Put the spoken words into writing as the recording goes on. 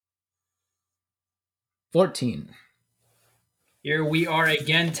14. Here we are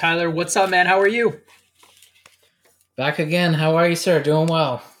again, Tyler. What's up, man? How are you? Back again. How are you, sir? Doing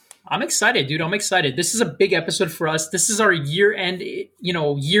well. I'm excited, dude. I'm excited. This is a big episode for us. This is our year-end,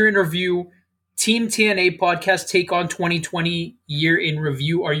 year in review. Team TNA podcast take on 2020 year in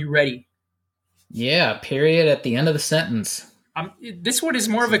review. Are you ready? Yeah, period at the end of the sentence. This one is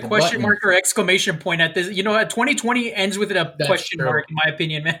more of a The question button. mark or exclamation point at this. 2020 ends with a That's question true. mark, in my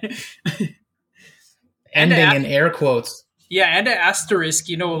opinion, man. Ending in air quotes. Yeah, and an asterisk,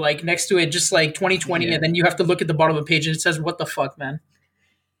 like next to it, just like 2020, Yeah. and then you have to look at the bottom of the page and it says, "What the fuck, man?"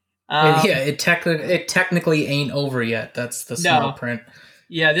 It technically ain't over yet. That's the small print.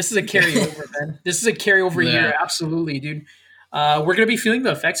 Yeah, this is a carryover, man. This is a carryover year, absolutely, dude. We're gonna be feeling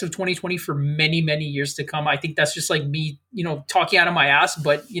the effects of 2020 for many, many years to come. I think that's just like me, talking out of my ass.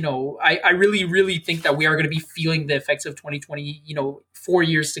 But I really, really think that we are gonna be feeling the effects of 2020, for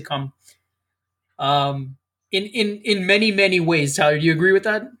years to come. In many, many ways. Tyler, do you agree with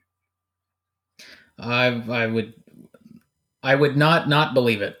that? I would not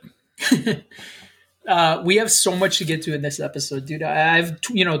believe it. We have so much to get to in this episode, dude. I've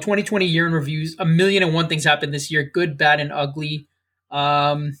 2020 year in reviews. 1,000,001 things happened this year, good, bad, and ugly.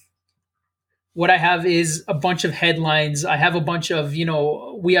 What I have is a bunch of headlines. I have a bunch of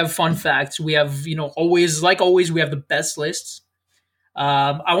we have fun facts. We have always we have the best lists.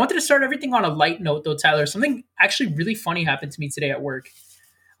 I wanted to start everything on a light note, though, Tyler. Something actually really funny happened to me today at work.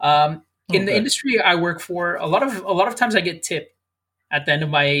 In the industry I work for, a lot of times I get tipped at the end of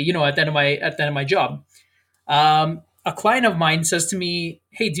my job. A client of mine says to me,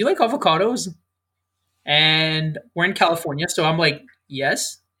 "Hey, do you like avocados?" And we're in California, so I'm like,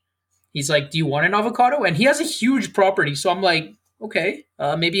 "Yes." He's like, "Do you want an avocado?" And he has a huge property, so I'm like, "Okay,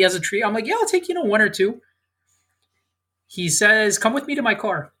 maybe he has a tree." I'm like, "Yeah, I'll take one or two." He says, "Come with me to my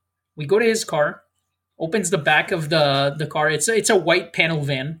car." We go to his car, opens the back of the car. It's a white panel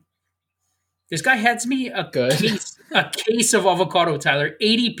van. This guy hands me a case of avocado, Tyler.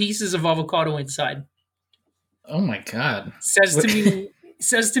 80 pieces of avocado inside. Oh my God. Says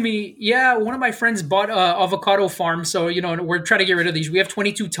to me, "Yeah, one of my friends bought a avocado farm, so we're trying to get rid of these. We have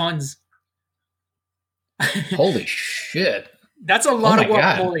 22 tons." Holy shit. That's a lot of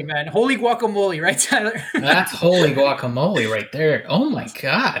guacamole, man. Holy guacamole, right, Tyler? That's holy guacamole right there. Oh my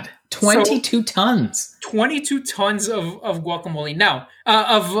God. 22 tons. 22 tons of guacamole now,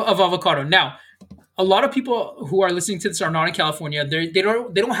 of avocado. Now, a lot of people who are listening to this are not in California. They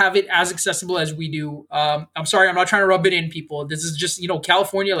don't have it as accessible as we do. I'm sorry, I'm not trying to rub it in, people. This is just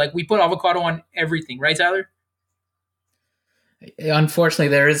California. Like, we put avocado on everything, right, Tyler? Unfortunately,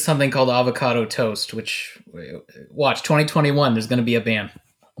 there is something called avocado toast, which, watch, 2021, there's going to be a ban.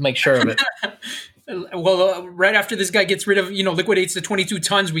 I'll make sure of it. Well, right after this guy gets rid of, liquidates the 22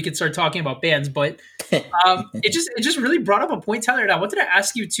 tons, we could start talking about bans. But it just really brought up a point, Tyler, and I wanted to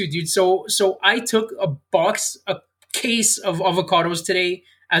ask you too, dude. So I took a case of avocados today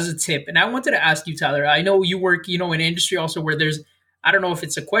as a tip, and I wanted to ask you, Tyler. I know you work, in an industry also where there's, I don't know if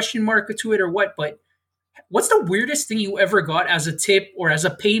it's a question mark to it or what, but what's the weirdest thing you ever got as a tip or as a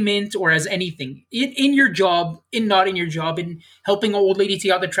payment or as anything in your job, not in your job, in helping an old lady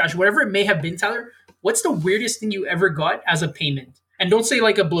take out the trash, whatever it may have been, Tyler? What's the weirdest thing you ever got as a payment? And don't say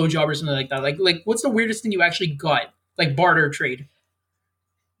like a blowjob or something like that. Like what's the weirdest thing you actually got? Like barter trade.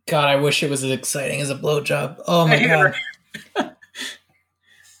 God, I wish it was as exciting as a blowjob. Oh my God.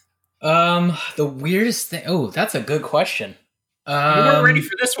 The weirdest thing. Oh, that's a good question. You weren't ready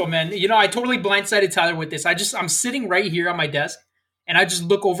for this one, man. I totally blindsided Tyler with this. I'm sitting right here on my desk, and I just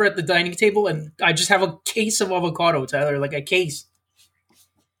look over at the dining table, and I just have a case of avocado, Tyler, like a case.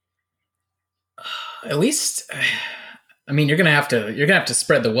 At least, I mean, you're gonna have to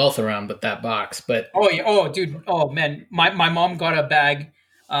spread the wealth around with that box. But dude, man, my mom got a bag.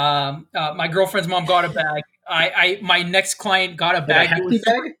 My girlfriend's mom got a bag. My next client got a bag. A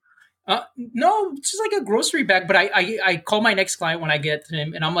bag? No, it's just like a grocery bag. But I call my next client when I get to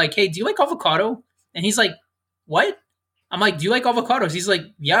him, and I'm like, "Hey, do you like avocado?" And he's like, "What?" I'm like, "Do you like avocados?" He's like,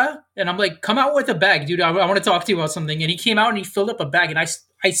 "Yeah." And I'm like, "Come out with a bag, dude. I want to talk to you about something." And he came out and he filled up a bag, and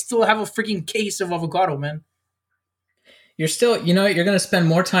I still have a freaking case of avocado, man. You're still, you're going to spend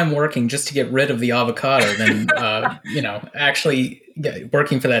more time working just to get rid of the avocado than, actually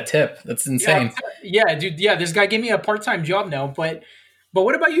working for that tip. That's insane. Yeah, dude. Yeah, this guy gave me a part-time job now, but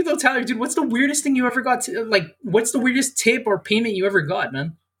what about you though, Tyler? Dude, what's the weirdest thing you ever got what's the weirdest tip or payment you ever got,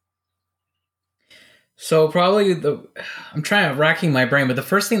 man? So probably I'm racking my brain, but the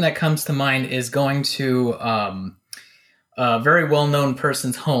first thing that comes to mind is going to a very well-known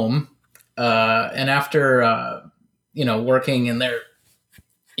person's home, and after working in their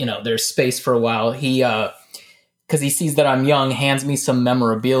there's space for a while, he because he sees that I'm young, hands me some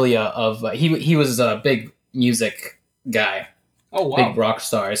memorabilia of he was a big music guy, Oh wow. big rock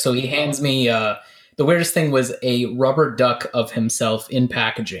star. So he hands me the weirdest thing was a rubber duck of himself in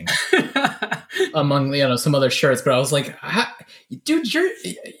packaging among some other shirts. But I was like, dude,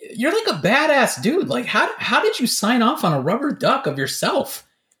 you're like a badass dude. Like how did you sign off on a rubber duck of yourself?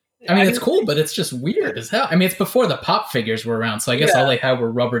 I mean, it's cool, but it's just weird as hell. I mean, it's before the pop figures were around, so I guess all they had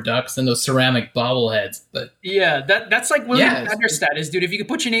were rubber ducks and those ceramic bobbleheads. But yeah, that's like William Shatner status, dude. If you could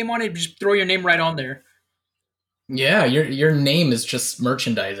put your name on it, just throw your name right on there. Yeah, your name is just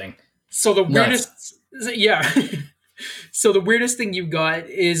merchandising. So the weirdest, so the weirdest thing you got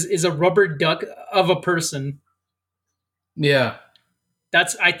is a rubber duck of a person. Yeah,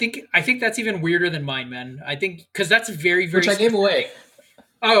 I think that's even weirder than mine, man. I think because that's very which I gave away.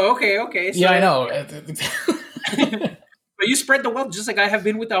 Oh, okay. So, yeah, I know. But you spread the wealth just like I have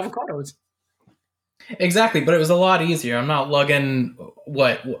been with avocados. Exactly, but it was a lot easier. I'm not lugging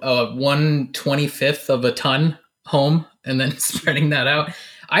 1/25 of a ton home and then spreading that out.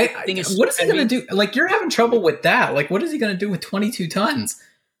 I think what is he going to do? Like, you're having trouble with that. Like, what is he going to do with 22 tons?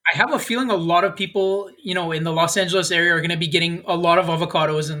 I have a feeling a lot of people, in the Los Angeles area are going to be getting a lot of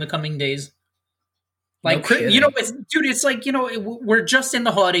avocados in the coming days. Like, it's like, we're just in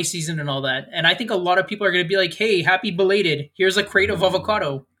the holiday season and all that. And I think a lot of people are going to be like, hey, happy belated. Here's a crate of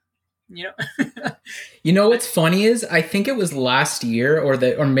avocado. What's funny is I think it was last year or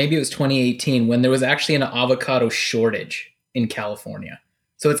maybe it was 2018 when there was actually an avocado shortage in California.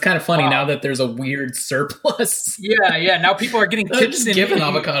 So it's kind of funny now that there's a weird surplus. Yeah. Now people are getting tips and giving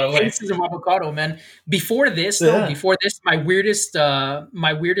avocado away. Cases of avocado, man. Before this, my weirdest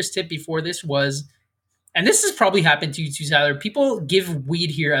tip before this was, and this has probably happened to you too, Tyler. People give weed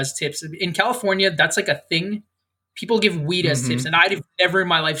here as tips in California. That's like a thing. People give weed as tips, and I've never in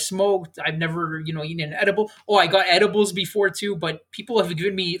my life smoked. I've never, eaten an edible. Oh, I got edibles before too, but people have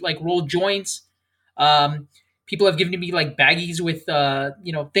given me like rolled joints. People have given me like baggies with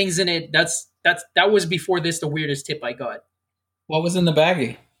things in it. That was before this the weirdest tip I got. What was in the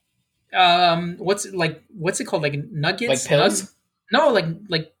baggie? What's it called? Like nuggets? Like pills? No, like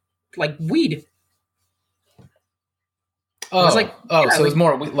weed. Oh, so it was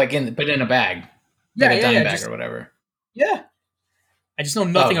more like in a bag. Like a dime bag or whatever. Yeah. I just know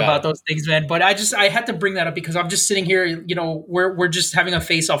nothing about those things, man. But I had to bring that up because I'm just sitting here, we're just having a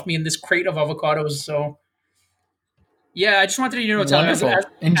face off me in this crate of avocados. So yeah, I just wanted to, tell you.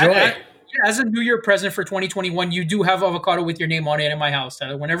 Enjoy. As a New Year present for 2021, you do have avocado with your name on it in my house,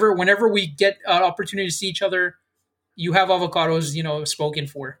 Tyler. Whenever we get an opportunity to see each other, you have avocados, spoken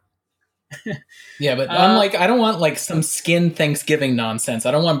for. Yeah, but I don't want like some skin Thanksgiving nonsense.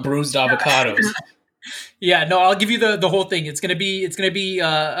 I don't want bruised avocados. Yeah, no, I'll give you the whole thing. It's gonna be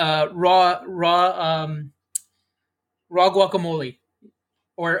raw guacamole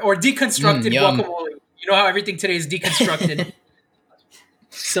or deconstructed guacamole. You know how everything today is deconstructed.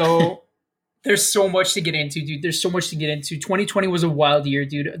 So there's so much to get into, dude. There's so much to get into. 2020 was a wild year,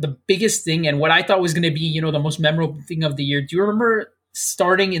 dude. The biggest thing and what I thought was gonna be, the most memorable thing of the year. Do you remember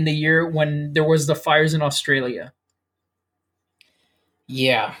starting in the year when there was the fires in Australia?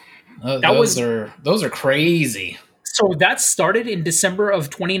 Yeah. Those are crazy. So that started in December of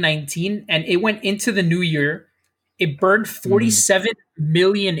 2019 and it went into the new year. It burned 47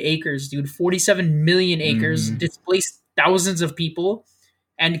 million acres, dude. 47 million acres, displaced thousands of people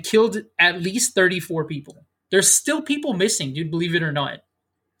and killed at least 34 people. There's still people missing, dude, believe it or not.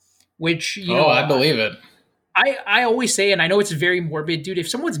 Which, I believe it. I always say, and I know it's very morbid, dude, if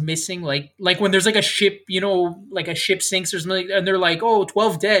someone's missing, like when there's like a ship, like a ship sinks or something, and they're like,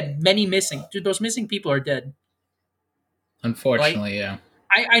 12 dead, many missing. Dude, those missing people are dead. Unfortunately, yeah.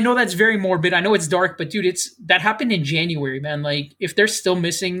 I know that's very morbid. I know it's dark, but dude, that happened in January, man. Like, if they're still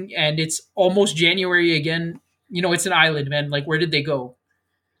missing and it's almost January again, it's an island, man. Like, where did they go?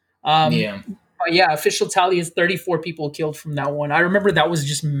 Yeah. But yeah, official tally is 34 people killed from that one. I remember that was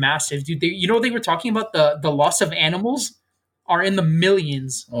just massive, dude. They were talking about the loss of animals are in the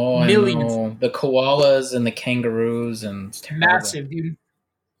millions. Oh, millions. I know. The koalas and the kangaroos and it's massive, dude.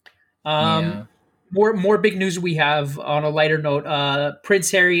 More big news we have on a lighter note. Prince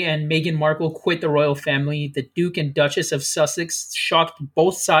Harry and Meghan Markle quit the royal family. The Duke and Duchess of Sussex shocked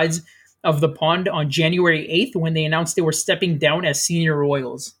both sides of the pond on January 8th when they announced they were stepping down as senior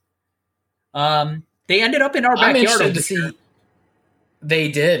royals. They ended up in our backyard. I'm interested to see. They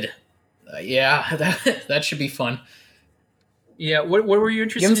did. Yeah, that should be fun. Yeah, what were you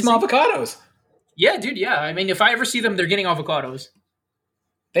interested in? Give them some avocados. Yeah, dude, yeah. I mean, if I ever see them, they're getting avocados.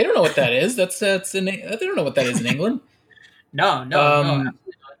 They don't know what that is. They don't know what that is in England. No.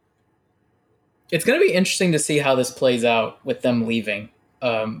 It's going to be interesting to see how this plays out with them leaving.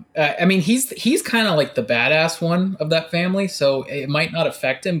 I mean, he's kind of like the badass one of that family, so it might not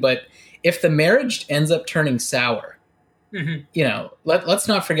affect him. But if the marriage ends up turning sour, you know, let's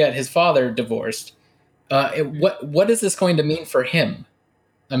not forget his father divorced. What is this going to mean for him?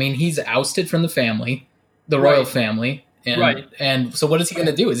 I mean, he's ousted from the family, the royal family, and so what is he going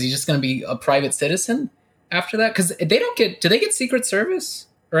to do? Is he just going to be a private citizen after that? Because they don't get. Do they get Secret Service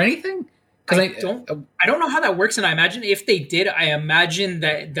or anything? I don't know how that works, and I imagine if they did, I imagine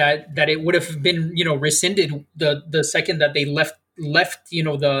that it would have been, you know, rescinded the second that they left you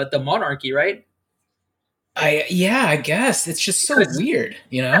know, the monarchy, right? I guess it's just so weird,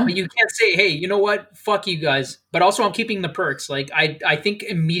 you know. But you can't say, hey, you know what, fuck you guys. But also, I'm keeping the perks. Like I think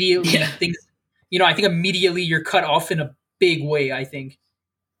immediately things, you know, I think immediately you're cut off in a big way. I think,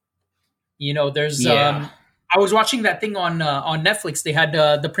 you know, there's I was watching that thing on Netflix. They had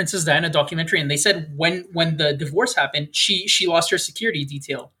the Princess Diana documentary, and they said when the divorce happened, she lost her security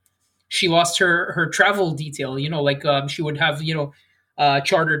detail, she lost her travel detail. You know, like she would have, you know,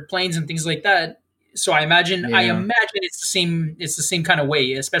 chartered planes and things like that. So I imagine it's the same kind of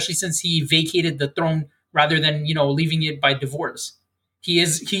way, especially since he vacated the throne rather than, you know, leaving it by divorce. He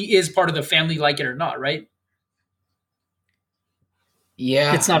is part of the family, like it or not, right?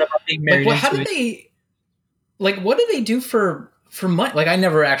 Yeah, it's not about being married. Like, how do they? Like, what do they do for money? Like, I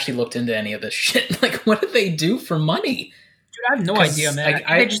never actually looked into any of this shit. Like, what do they do for money? Dude, I have no idea, man.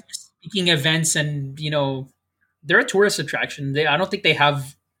 I just speaking events, and, you know, they're a tourist attraction. I don't think they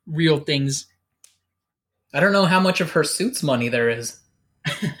have real things. I don't know how much of her suit's money there is.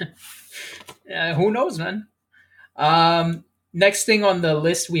 Who knows, man? Next thing on the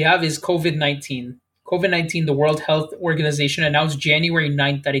list we have is COVID-19. COVID-19, the World Health Organization announced January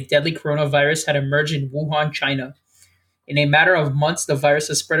 9th that a deadly coronavirus had emerged in Wuhan, China. In a matter of months, the virus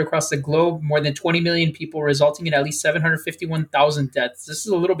has spread across the globe, more than 20 million people, resulting in at least 751,000 deaths. This is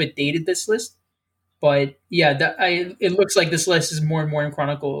a little bit dated, this list. But yeah, it looks like this list is more and more in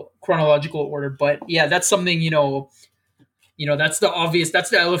chronological order. But yeah, that's something, you know, that's the obvious, that's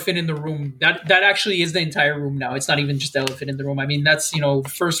the elephant in the room. That actually is the entire room now. It's not even just the elephant in the room. I mean, that's, you know,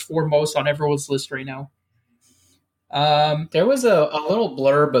 first foremost on everyone's list right now. There was a little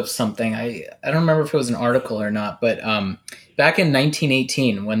blurb of something. I don't remember if it was an article or not, but back in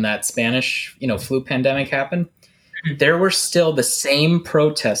 1918, when that Spanish, you know, flu pandemic happened, there were still the same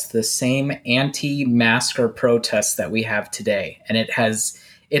protests, the same anti-masker protests that we have today. And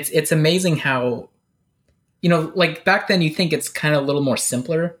it's amazing how, you know, like back then you think it's kind of a little more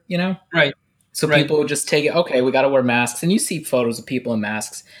simpler, you know? Right. So people would just take it, okay, we got to wear masks. And you see photos of people in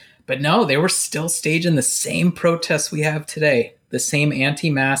masks. But no, they were still staging the same protests we have today. The same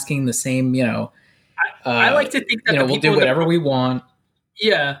anti-masking, the same, you know. I like to think that, you know, we'll do whatever we want.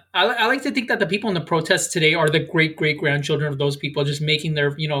 Yeah, I like to think that the people in the protests today are the great-great-grandchildren of those people, just making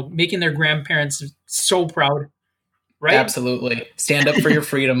their grandparents so proud, right? Absolutely. Stand up for your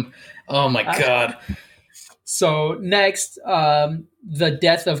freedom. Oh, my God. So next, the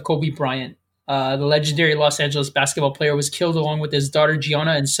death of Kobe Bryant. The legendary Los Angeles basketball player was killed along with his daughter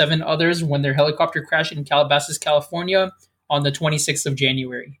Gianna and 7 others when their helicopter crashed in Calabasas, California on the 26th of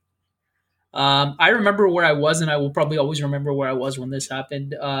January. I remember where I was, and I will probably always remember where I was when this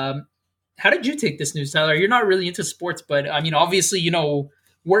happened. How did you take this news, Tyler? You're not really into sports, but I mean, obviously, you know,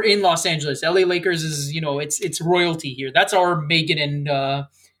 we're in Los Angeles. LA Lakers is, you know, it's royalty here. That's our Meghan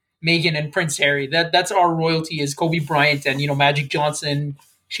and Prince Harry. That's our royalty is Kobe Bryant and, you know, Magic Johnson,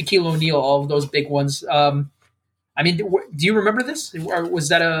 Shaquille O'Neal, all of those big ones. I mean, do you remember this? Or was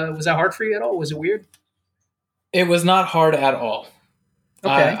that hard for you at all? Was it weird? It was not hard at all.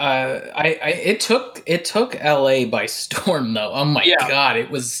 Okay. It took LA by storm though. Oh my God.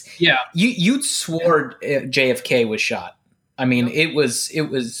 It was, you swore JFK was shot. I mean, it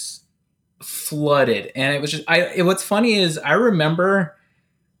was flooded, and it was just, what's funny is I remember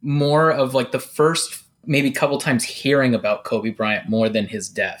more of like the first maybe couple times hearing about Kobe Bryant more than his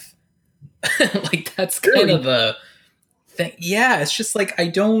death. Like that's kind of the thing. Yeah. It's just like, I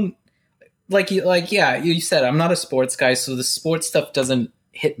don't, you said, I'm not a sports guy, so the sports stuff doesn't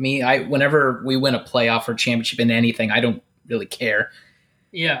hit me. Whenever we win a playoff or championship in anything, I don't really care.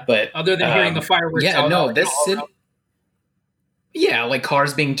 Yeah, but other than hearing the fireworks, like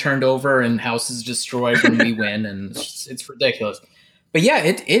cars being turned over and houses destroyed when we win, and it's ridiculous. But yeah,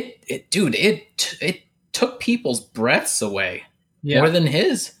 it took people's breaths away more than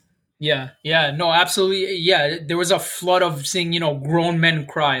his. Yeah, no, absolutely. Yeah, there was a flood of seeing, you know, grown men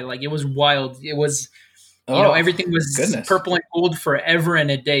cry. Like, it was wild. It was, you know, everything was purple and gold forever and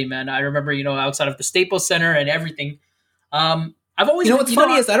a day, man. I remember, you know, outside of the Staples Center and everything. I've always You know been, what's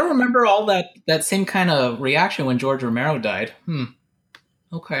funny is I don't remember all that same kind of reaction when George Romero died.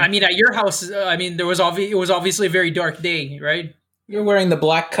 Okay. I mean, at your house, I mean, it was obviously a very dark day, right? You're wearing the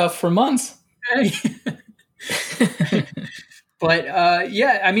black cuff for months. But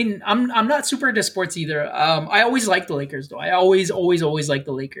yeah, I mean, I'm not super into sports either. I always liked the Lakers, though. I always liked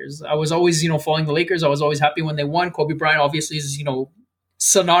the Lakers. I was always, following the Lakers. I was always happy when they won. Kobe Bryant obviously is,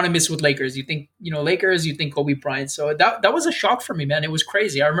 synonymous with Lakers. You think, Lakers, you think Kobe Bryant. So that was a shock for me, man. It was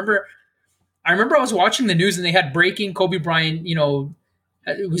crazy. I remember I was watching the news and they had breaking Kobe Bryant,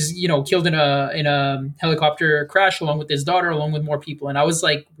 it was, killed in a helicopter crash along with his daughter, along with more people. And I was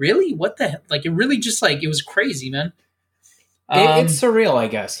like, really? What the heck? Like, it really just it was crazy, man. It's surreal, I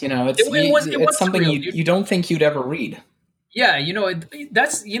guess. It's something surreal, you don't think you'd ever read. Yeah,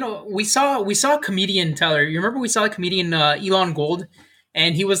 that's we saw a comedian, Tyler. You remember we saw a comedian, Elon Gold,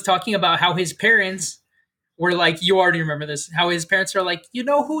 and he was talking about how his parents were like. You already remember this. How his parents are like,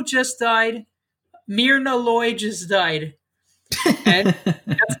 who just died? Myrna Loy just died, and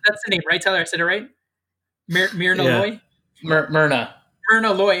that's the name, right, Tyler? I said it right. Myrna Loy. Myrna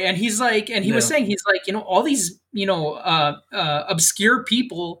Loy, and he's like, and he was saying, he's like, all these, obscure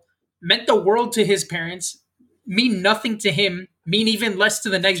people meant the world to his parents, mean nothing to him, mean even less to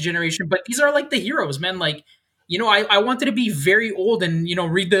the next generation. But these are like the heroes, man. Like, I wanted to be very old and,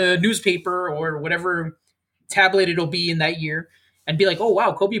 read the newspaper or whatever tablet it'll be in that year and be like, oh,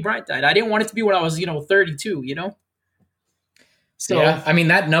 wow, Kobe Bryant died. I didn't want it to be when I was, 32, So, yeah, I mean,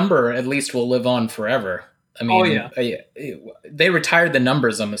 that number at least will live on forever. I mean, they retired the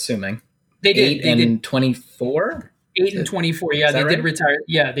numbers, I'm assuming. They did. 8 and 24? 8 and 24, yeah, they did retire.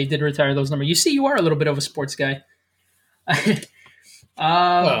 Yeah, they did retire those numbers. You see, you are a little bit of a sports guy.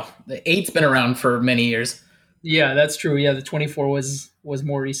 Well, the 8's been around for many years. Yeah, that's true. Yeah, the 24 was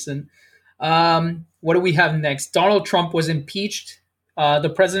more recent. What do we have next? Donald Trump was impeached.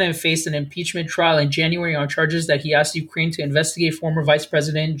 The president faced an impeachment trial in January on charges that he asked Ukraine to investigate former Vice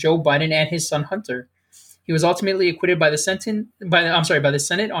President Joe Biden and his son Hunter. He was ultimately acquitted by the Senate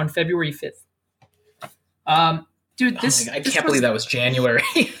on February 5th. Dude, I can't believe that was January.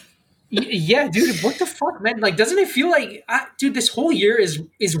 Yeah, dude, what the fuck, man? Like, doesn't it feel like, dude, this whole year is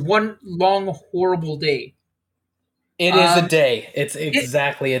one long horrible day. It is a day. It's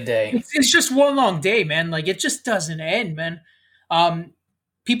exactly a day. It's just one long day, man. Like, it just doesn't end, man.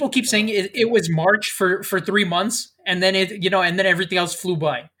 People keep saying it was March for 3 months, and then and then everything else flew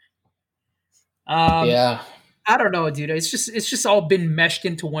by. Yeah. I don't know, dude. It's just all been meshed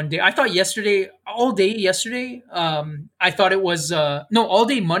into one day. I thought all day yesterday, I thought it was all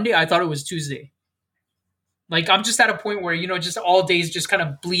day Monday, I thought it was Tuesday. Like, I'm just at a point where, just all days just kind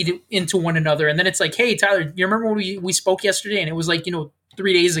of bleed into one another. And then it's like, hey, Tyler, you remember when we spoke yesterday? And it was like,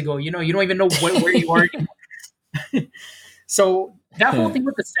 3 days ago. You don't even know where you are anymore. So that whole thing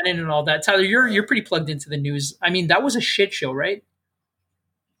with the Senate and all that, Tyler, you're pretty plugged into the news. I mean, that was a shit show, right?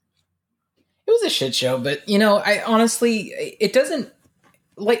 It was a shit show, but I honestly, it doesn't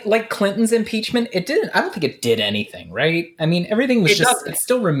like Clinton's impeachment. It didn't. I don't think it did anything, right? I mean, everything was it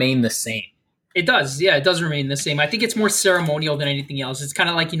still remained the same. It does, yeah, it does remain the same. I think it's more ceremonial than anything else. It's kind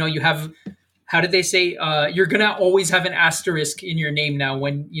of like you have, how did they say? You're gonna always have an asterisk in your name now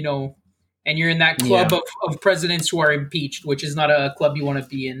when and you're in that club of presidents who are impeached, which is not a club you want to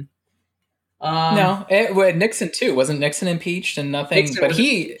be in. No, Nixon too. Wasn't Nixon impeached and nothing?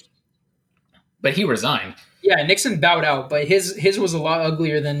 But he resigned. Yeah, Nixon bowed out, but his was a lot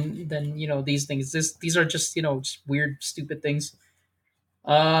uglier than these things. These are just just weird, stupid things.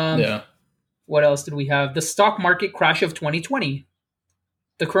 Yeah. What else did we have? The stock market crash of 2020.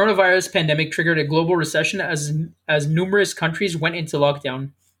 The coronavirus pandemic triggered a global recession as numerous countries went into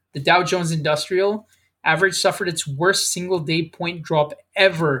lockdown. The Dow Jones Industrial Average suffered its worst single-day point drop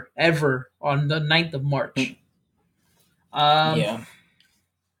ever on the 9th of March. Yeah.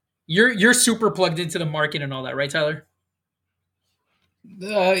 You're super plugged into the market and all that, right, Tyler?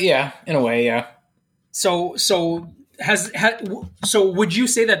 Yeah, in a way, yeah. So would you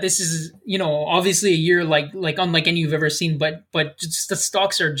say that this is, obviously a year like unlike any you've ever seen, but just the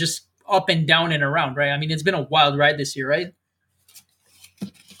stocks are just up and down and around, right? I mean, it's been a wild ride this year, right?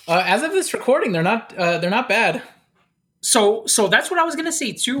 As of this recording, they're not bad. So that's what I was gonna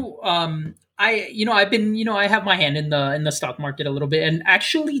say too. I have my hand in the stock market a little bit, and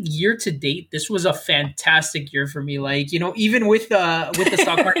actually year to date, this was a fantastic year for me. Like, even with the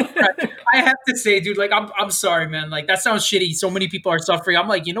stock market, I have to say, dude, like I'm sorry, man. Like, that sounds shitty. So many people are suffering. I'm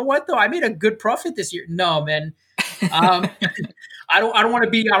like, you know what though? I made a good profit this year. No, man. I don't want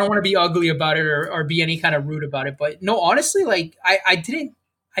to be ugly about it or be any kind of rude about it. But no, honestly, like I didn't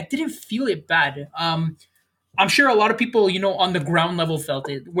feel it bad. I'm sure a lot of people, on the ground level felt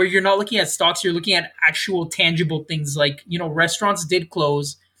it, where you're not looking at stocks, you're looking at actual tangible things like, restaurants did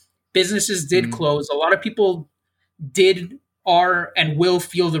close, businesses did Mm. close. A lot of people did, are, and will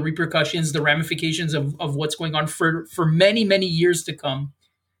feel the repercussions, the ramifications of what's going on for many, many years to come.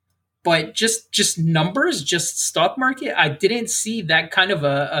 But just numbers, just stock market, I didn't see that kind of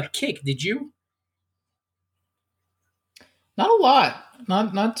a kick. Did you? Not a lot.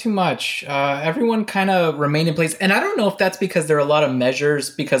 Not too much. Everyone kind of remained in place, and I don't know if that's because there are a lot of measures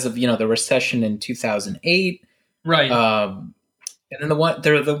because of the recession in 2008. Right. And then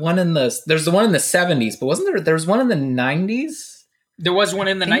there's the one in the 70s, but wasn't there? There was one in the 90s. There was one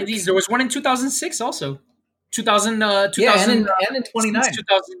in the I think. 90s. There was one in 2006 also. 2000, Yeah, 2000, and in 29.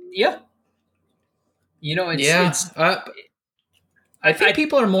 2000. Yeah. Yeah, it's. I think I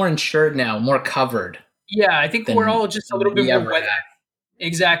people are more insured now, more covered Yeah, I think we're all than just a little bit we more ever weather. had.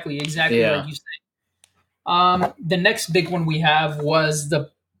 Exactly, like Yeah. you say. The next big one we have was the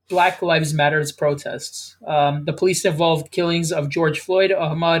Black Lives Matters protests. The police-involved killings of George Floyd,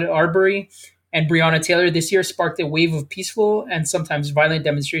 Ahmaud Arbery, and Breonna Taylor this year sparked a wave of peaceful and sometimes violent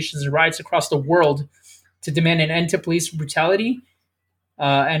demonstrations and riots across the world to demand an end to police brutality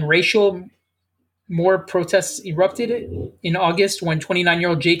and racial. More protests erupted in August when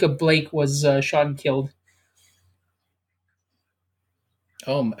 29-year-old Jacob Blake was shot and killed.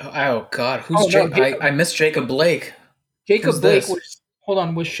 Oh God, who's Oh no, Jake? I missed Jacob Blake. Who's Jacob Blake this? was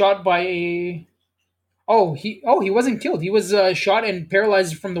was shot by a. Oh, he wasn't killed. He was shot and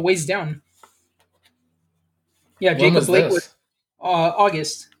paralyzed from the waist down. Yeah, When Jacob was Blake was this?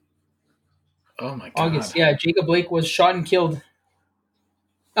 August. Oh my August. God. Yeah, Jacob Blake was shot and killed.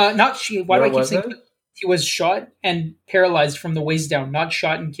 Not she. Why do Where I keep was saying it? killed? He was shot and paralyzed from the waist down, not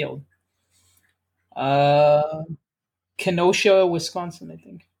shot and killed. Uh, Kenosha, Wisconsin, I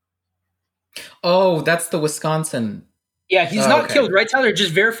think. Oh, that's the Wisconsin. Yeah, he's Oh, not okay. killed, right, Tyler?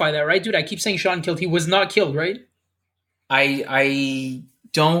 Just verify that, right, dude? I keep saying shot and killed. He was not killed, right? I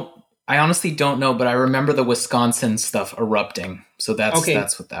don't. I honestly don't know, but I remember the Wisconsin stuff erupting. So Okay,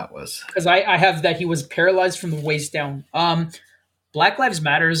 that's what that was. because I have that he was paralyzed from the waist down. Black Lives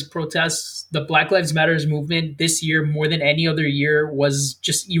Matters protests, the Black Lives Matters movement this year, more than any other year, was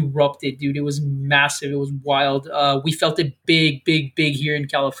just erupted, dude. It was massive. It was wild. We felt it big, big, big here in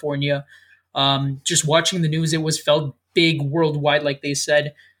California. Just watching the news, it was felt big worldwide, like they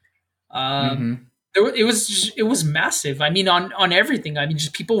said. Um, Mm-hmm. it was massive. I mean, on everything. I mean,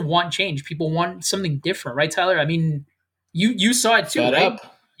 just people want change. People want something different, right, Tyler? I mean, you saw it too, Fed right?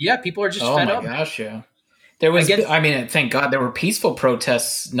 up. Yeah, people are just Oh fed my up. gosh, yeah. There was. Against I mean, thank God there were peaceful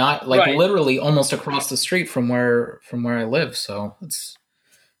protests, not like right. literally almost across the street from where I live. So it's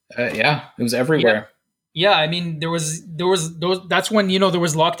yeah, it was Yeah. everywhere. Yeah, I mean there was those that's when there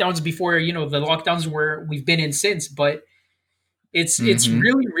was lockdowns before the lockdowns where we've been in since, but it's Mm-hmm.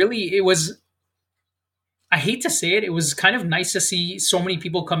 really it was, I hate to say it, it was kind of nice to see so many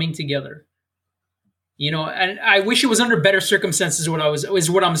people coming together. And I wish it was under better circumstances, is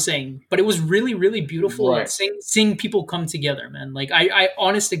what I'm saying. But it was really, really beautiful Right. seeing people come together, man. Like I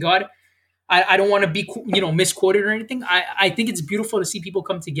honest to God, I don't want to be misquoted or anything. I think it's beautiful to see people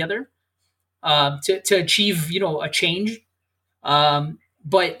come together to achieve a change.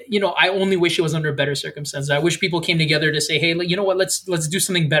 But I only wish it was under better circumstances. I wish people came together to say, hey, you know what, let's do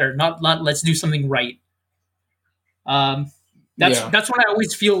something better, not let's do something right. Um, that's Yeah. that's what I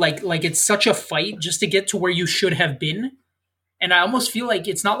always feel like it's such a fight just to get to where you should have been, and I almost feel like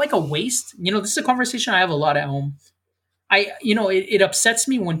it's not like a waste. This is a conversation I have a lot at home. It upsets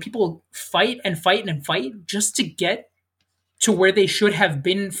me when people fight and fight and fight just to get to where they should have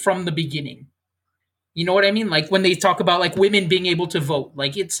been from the beginning. You know what I mean? Like when they talk about like women being able to vote,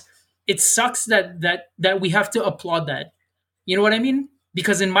 like it sucks that we have to applaud that. You know what I mean?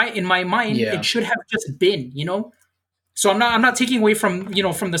 Because in my mind, it Yeah. should have just been. So I'm not taking away from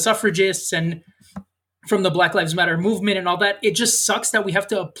the suffragists and from the Black Lives Matter movement and all that. It just sucks that we have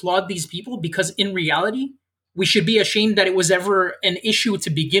to applaud these people because in reality, we should be ashamed that it was ever an issue to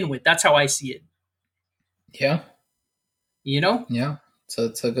begin with. That's how I see it. Yeah. You know? Yeah. So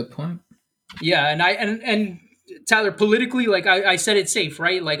it's a good point. Yeah, and Tyler, politically, like I said, it's safe,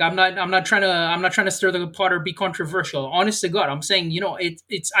 right? Like I'm not trying to stir the pot or be controversial. Honest to God, I'm saying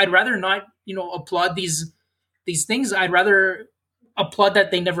it's I'd rather not applaud these things. I'd rather applaud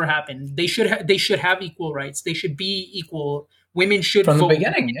that they never happened. They should have equal rights. They should be equal. Women should From the vote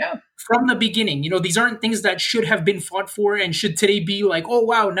beginning, yeah. from the beginning. These aren't things that should have been fought for and should today be like, oh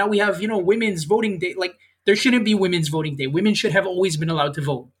wow, now we have women's voting day. Like there shouldn't be women's voting day. Women should have always been allowed to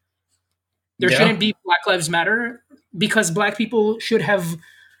vote. There Yeah. shouldn't be Black Lives Matter because Black people should have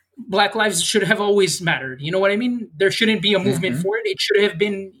Black lives should have always mattered. You know what I mean? There shouldn't be a movement Hmm. for it. It should have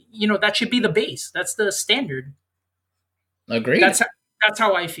been, that should be the base. That's the standard. Agreed. That's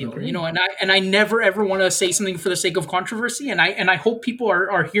how I feel. Agreed. And I never ever want to say something for the sake of controversy. And I hope people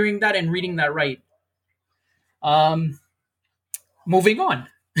are hearing that and reading that right. Um, moving on.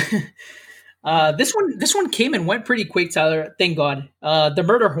 This one came and went pretty quick, Tyler. Thank God. The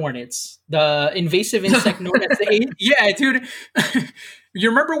murder hornets, the invasive insect known as yeah, dude. You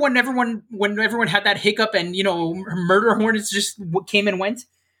remember when everyone had that hiccup and murder hornets just came and went.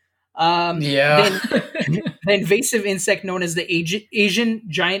 Yeah. The invasive insect known as the Asian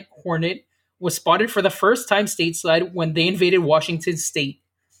giant hornet was spotted for the first time stateside when they invaded Washington state.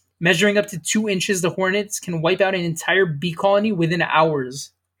 Measuring up to 2 inches, the hornets can wipe out an entire bee colony within hours.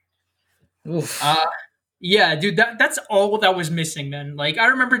 Oof. Yeah, dude, that's all that was missing, man. Like, I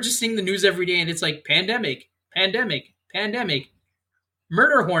remember just seeing the news every day, and it's like pandemic, pandemic, pandemic,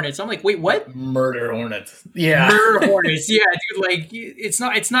 murder hornets. I'm like, wait, what? Murder hornets. Yeah. Murder hornets. Yeah, dude. Like, it's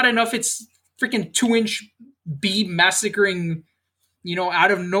not enough. It's freaking 2-inch bee massacring, out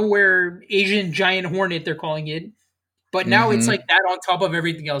of nowhere Asian giant hornet. They're calling it, but now it's Mhm. like that on top of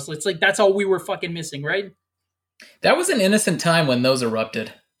everything else. It's like that's all we were fucking missing, right? That was an innocent time when those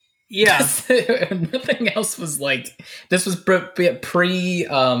erupted. Yeah. Nothing else was like this was pre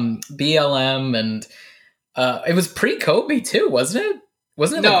BLM and it was pre Kobe too, wasn't it?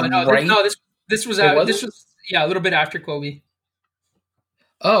 Wasn't it No, like no, right? this was It this wasn't? was yeah, a little bit after Kobe.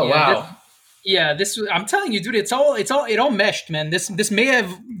 Oh Yeah, wow. this I'm telling you, dude, it all meshed, man. This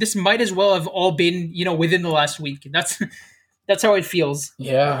might as well have all been, within the last week. That's how it feels.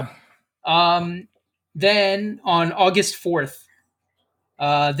 Yeah. Then on August 4th,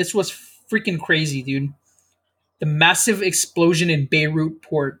 this was freaking crazy, dude. The massive explosion in Beirut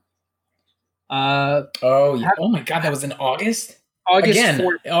port. Oh yeah. Oh my god, that was in August? August Again.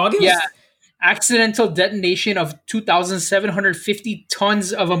 4th. August? Yeah. Accidental detonation of 2,750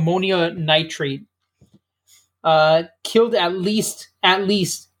 tons of ammonia nitrate. Killed at least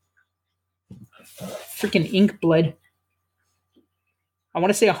freaking ink blood. I want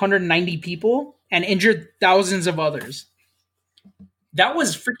to say 190 people and injured thousands of others. That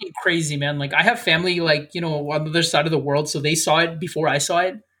was freaking crazy, man. Like, I have family, like, on the other side of the world, so they saw it before I saw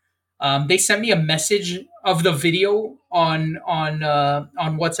it. They sent me a message of the video on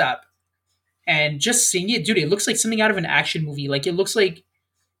WhatsApp, and just seeing it, dude, it looks like something out of an action movie. Like, it looks like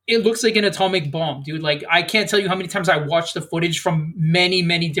an atomic bomb, dude. Like, I can't tell you how many times I watched the footage from many,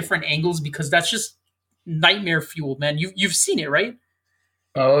 many different angles because that's just nightmare fuel, man. You've seen it, right?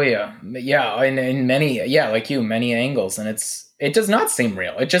 Oh yeah. Yeah, in many like you, many angles, and it does not seem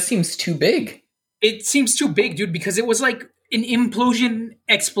real. It just seems too big. It seems too big, dude, because it was like an implosion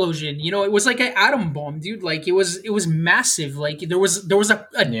explosion. It was like an atom bomb, dude. Like, it was massive. Like, there was a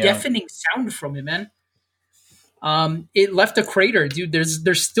Yeah. deafening sound from it, man. It left a crater, dude.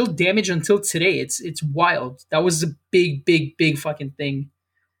 There's still damage until today. It's wild. That was a big, big, big fucking thing.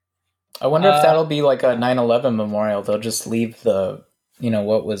 I wonder if that'll be like a 9/11 memorial. They'll just leave the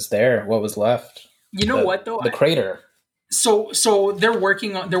what was there, what was left. You know what though? The crater. So they're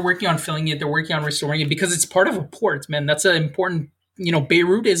working on filling it. They're working on restoring it because it's part of a port, man. That's an important.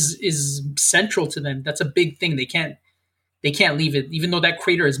 Beirut is central to them. That's a big thing. They can't leave it, even though that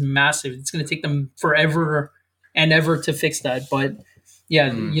crater is massive. It's going to take them forever and ever to fix that. But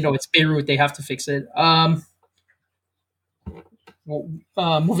yeah, it's Beirut. They have to fix it.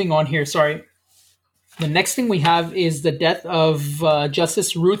 Moving on here. Sorry. The next thing we have is the death of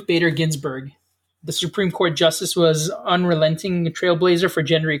Justice Ruth Bader Ginsburg. The Supreme Court justice was unrelenting trailblazer for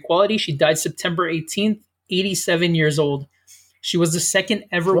gender equality. She died September 18th, 87 years old. She was the second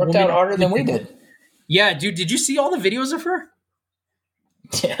ever Worked woman. out harder than we did. Yeah, dude. Did you see all the videos of her?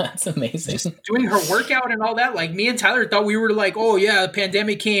 Yeah, that's amazing. Just doing her workout and all that. Like, me and Tyler thought we were like, oh yeah, the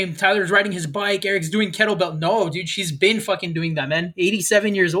pandemic came. Tyler's riding his bike. Eric's doing kettlebell. No, dude, she's been fucking doing that, man.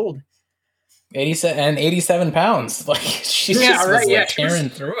 87 years old. 87 pounds. Like, she just was like tearing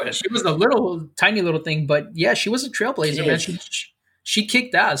through it. She was a tiny little thing, but yeah, she was a trailblazer, man. She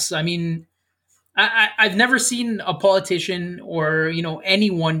kicked ass. I mean, I've never seen a politician or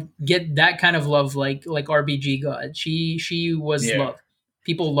anyone get that kind of love like RBG got. She was loved.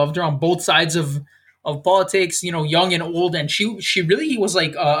 People loved her on both sides of politics, young and old, and she really was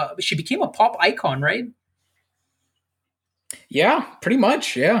like she became a pop icon, right? Yeah, pretty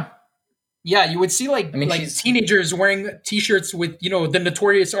much. Yeah. Yeah, you would see teenagers wearing T-shirts with the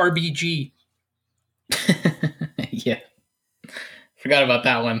notorious RBG. Yeah, forgot about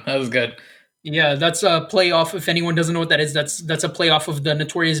that one. That was good. Yeah, that's a playoff. If anyone doesn't know what that is, that's a playoff of the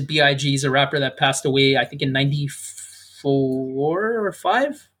Notorious B.I.G. He's a rapper that passed away, I think, in 94 or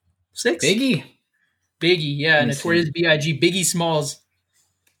 5. 6? Biggie. Biggie, yeah, Let me Notorious see. B.I.G. Biggie Smalls.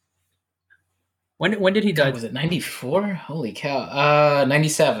 When did he God, die? was it 94? Holy cow.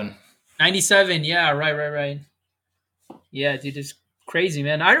 97. 97. Yeah, right. Yeah, dude, it's crazy,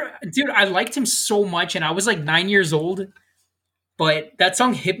 man. I liked him so much, and I was like 9 years old. But that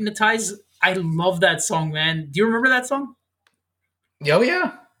song "Hypnotize," I love that song, man. Do you remember that song? Oh,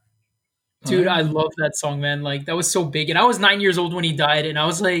 yeah. Oh, Dude, I yeah. love that song, man. Like that was so big, and I was 9 years old when he died, and I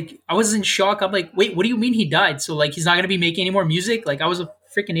was like, I was in shock. I'm like, wait, what do you mean he died? So like, he's not gonna be making any more music? Like, I was a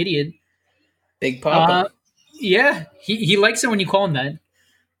freaking idiot. Big Uh, Papa. yeah, he likes it when you call him that.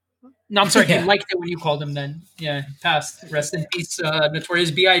 No, I'm sorry, he Yeah. liked it when you called him then. Yeah, he passed. Rest in peace, Notorious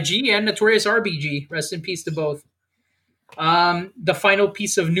B.I.G. and Notorious R.B.G. Rest in peace to both. The final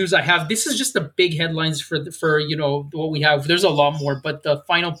piece of news I have. This is just the big headlines for what we have. There's a lot more, but the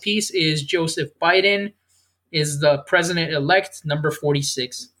final piece is Joseph Biden is the president elect, number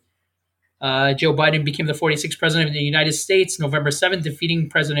 46. Joe Biden became the 46th president of the United States November 7th, defeating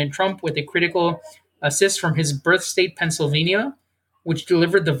President Trump with a critical assist from his birth state, Pennsylvania, which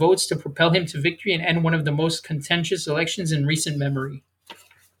delivered the votes to propel him to victory and end one of the most contentious elections in recent memory.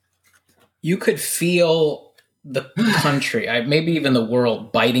 You could feel the country, maybe even the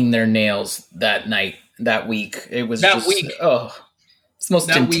world, biting their nails that night, that week. It was That just, week. it's the most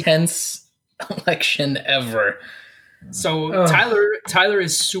That week. intense election ever. So Ugh. Tyler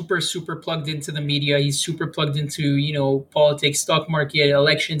is super plugged into the media. He's super plugged into politics, stock market,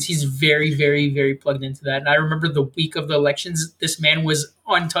 elections. He's very plugged into that. And I remember the week of the elections, this man was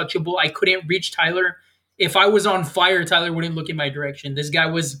untouchable. I couldn't reach Tyler. If I was on fire, Tyler wouldn't look in my direction. This guy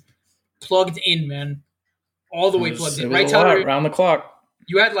was plugged in, man, all the way plugged It in. was Right, a lot, Tyler? round the clock.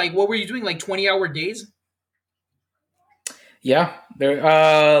 You had what were you doing? Like 20-hour days? Yeah.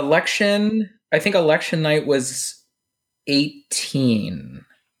 Election, I think election night was 18.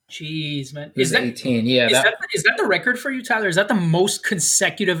 Jeez, man. It was 18. Yeah. Is that the record for you, Tyler? Is that the most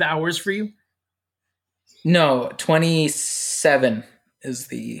consecutive hours for you? No, 27 is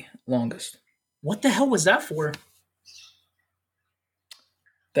the longest. What the hell was that for?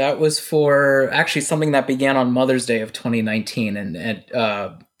 That was for actually something that began on Mother's Day of 2019, and it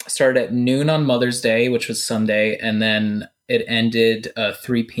started at noon on Mother's Day, which was Sunday, and then it ended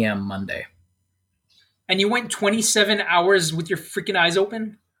 3 p.m. Monday. And you went 27 hours with your freaking eyes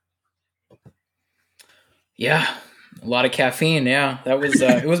open? Yeah, a lot of caffeine. Yeah, that was.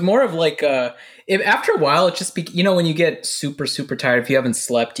 It was more of like after a while, it just when you get super tired, if you haven't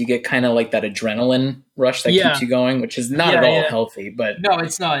slept, you get kind of like that adrenaline rush that keeps you going, which is not at all healthy. But no,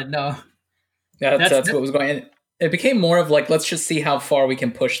 it's not. No, that's what was going on. It became more of like, let's just see how far we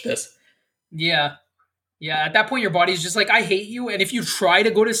can push this. Yeah. At that point, your body's just like, I hate you, and if you try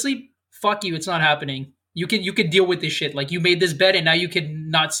to go to sleep, fuck you, it's not happening. You can deal with this shit. Like, you made this bed, and now you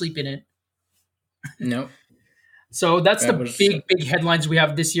can not sleep in it. No. So that's the big headlines we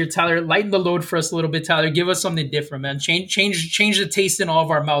have this year. Tyler, lighten the load for us a little bit, Tyler. Give us something different, man. Change the taste in all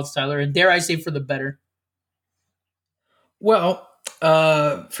of our mouths, Tyler, and dare I say, for the better. Well,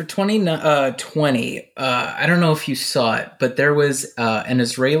 for 2020, I don't know if you saw it, but there was an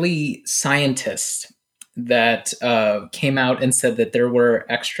Israeli scientist that came out and said that there were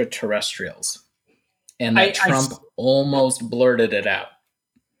extraterrestrials, and that Trump almost blurted it out.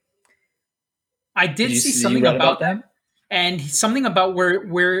 I did see something about that, and something about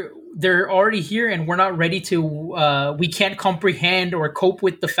where they're already here, and we're not ready to. We can't comprehend or cope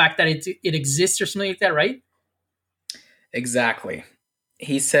with the fact that it exists, or something like that, right? Exactly.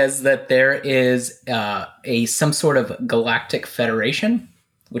 He says that there is some sort of galactic federation,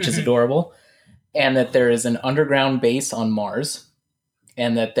 which is adorable, and that there is an underground base on Mars,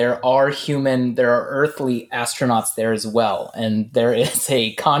 and that there are earthly astronauts there as well, and there is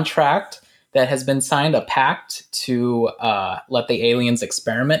a contract that has been signed, a pact to let the aliens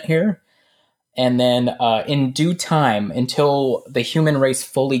experiment here. And then in due time, until the human race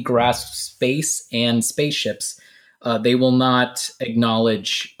fully grasps space and spaceships, they will not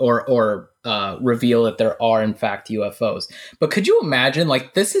acknowledge or reveal that there are, in fact, UFOs. But could you imagine,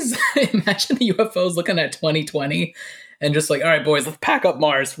 imagine the UFOs looking at 2020 and just like, all right, boys, let's pack up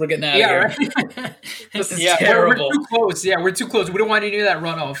Mars. We're getting out of here. Right? This is terrible. We're too close. Yeah, we're too close. We don't want any of that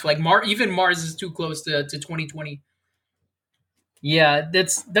runoff. Like even Mars is too close to 2020. Yeah,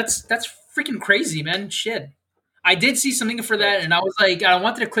 that's freaking crazy, man. Shit. I did see something for that, and I was like, I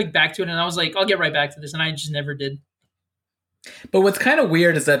wanted to click back to it, and I was like, I'll get right back to this, and I just never did. But what's kind of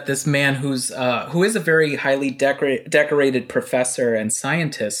weird is that this man who is a very highly decorated professor and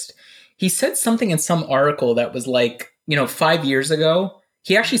scientist, he said something in some article that was like, 5 years ago,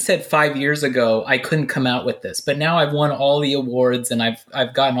 he actually said 5 years ago I couldn't come out with this, but now I've won all the awards and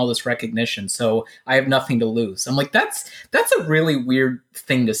I've gotten all this recognition, so I have nothing to lose. I'm like, that's a really weird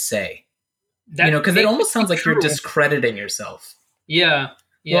thing to say, because it almost sounds like you're discrediting yourself. Yeah,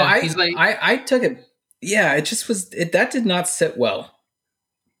 yeah. Well, He's like, I took it. Yeah, it just was. That did not sit well,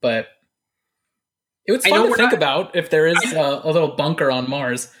 but it was fun to think about if there is a little bunker on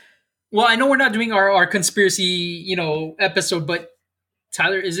Mars. Well, I know we're not doing our conspiracy, episode, but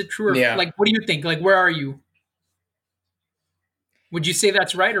Tyler, is it true? Or, like, what do you think? Like, where are you? Would you say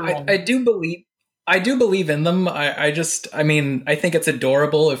that's right or wrong? I do believe in them. I think it's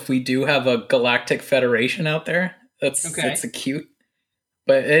adorable if we do have a galactic federation out there. It's a cute,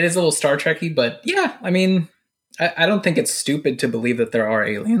 but it is a little Star Trek-y. But yeah, I mean, I don't think it's stupid to believe that there are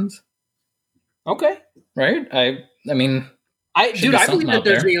aliens. Okay. Right? I believe that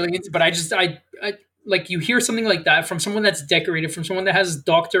there's aliens, but I like, you hear something like that from someone that's decorated, from someone that has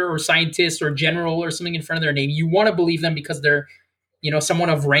doctor or scientist or general or something in front of their name. You want to believe them because they're, someone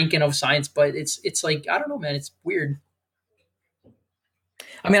of rank and of science, but it's like, I don't know, man, it's weird.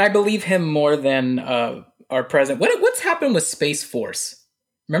 I mean, I believe him more than our president. What's happened with Space Force?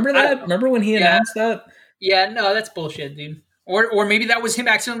 Remember that? Remember when he announced that? Yeah, no, that's bullshit, dude. Or maybe that was him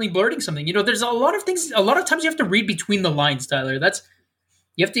accidentally blurting something. There's a lot of things. A lot of times you have to read between the lines, Tyler.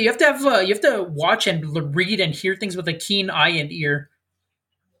 You have to watch and read and hear things with a keen eye and ear.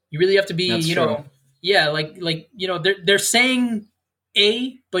 You really have to be, true. they're saying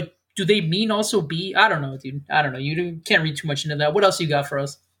A, but do they mean also B? I don't know, dude. I don't know. You can't read too much into that. What else you got for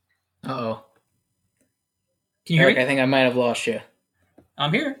us? Uh-oh. Can you hear me? I think I might have lost you.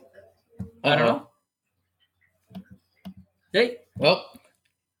 I'm here. I don't know. Hey. Well,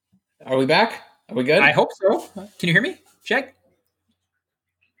 are we back? Are we good? I hope so. Can you hear me? Check.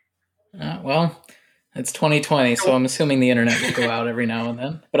 Well, it's 2020, so I'm assuming the internet will go out every now and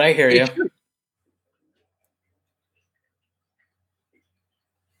then. But I hear you. Are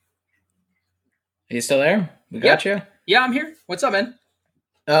you still there? We got you? Yeah, I'm here. What's up, man?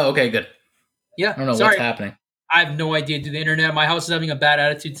 Oh, okay, good. Yeah. I don't know what's happening. I have no idea, dude. The internet, my house is having a bad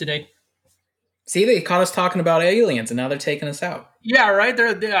attitude today. See, they caught us talking about aliens, and now they're taking us out. Yeah, right.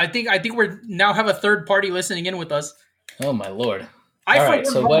 I think we're now have a third party listening in with us. Oh my lord! All right,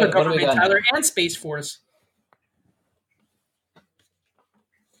 so what do we got, Tyler, and Space Force.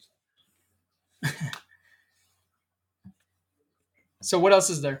 So what else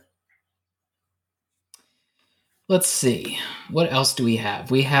is there? Let's see. What else do we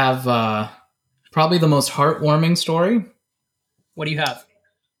have? We have probably the most heartwarming story. What do you have?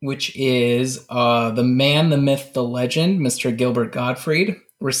 Which is the man, the myth, the legend, Mr. Gilbert Gottfried,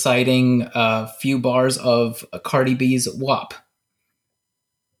 reciting a few bars of Cardi B's WAP.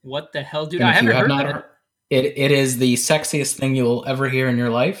 What the hell, dude? And I haven't heard that. It is the sexiest thing you'll ever hear in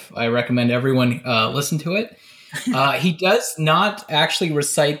your life. I recommend everyone listen to it. He does not actually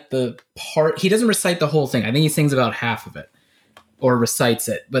recite the part. He doesn't recite the whole thing. I think he sings about half of it. Or recites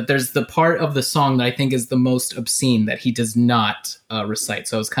it, but there's the part of the song that I think is the most obscene that he does not recite,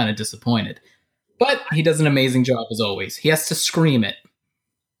 so I was kind of disappointed. But he does an amazing job as always. He has to scream it.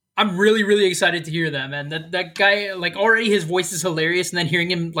 I'm really, really excited to hear that, man. That guy, like, already his voice is hilarious, and then hearing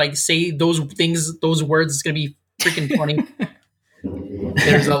him like say those things, those words, is gonna be freaking funny.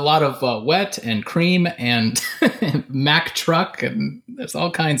 There's a lot of wet and cream and Mack truck, and there's all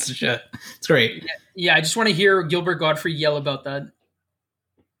kinds of shit. It's great. Yeah, I just want to hear Gilbert Gottfried yell about that.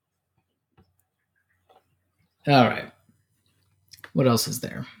 All right. What else is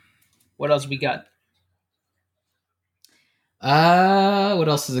there? What else we got? What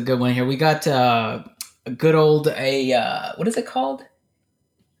else is a good one here? We got a good old what is it called?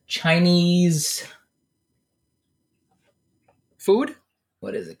 Chinese food?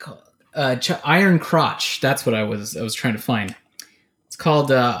 What is it called? Iron crotch. That's what I was trying to find. It's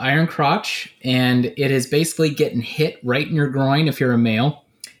called iron crotch, and it is basically getting hit right in your groin if you're a male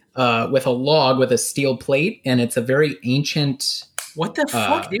with a log with a steel plate, and it's a very ancient. What the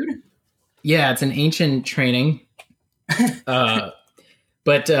fuck, dude? Yeah, it's an ancient training.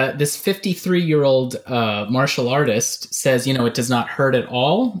 But this 53-year-old martial artist says, it does not hurt at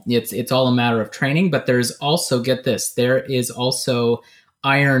all. It's all a matter of training. But there's also, get this, there is also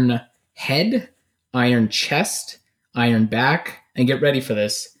iron head, iron chest, iron back, and get ready for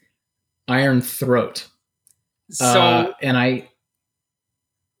this, iron throat. So,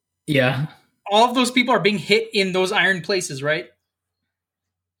 yeah. All of those people are being hit in those iron places, right?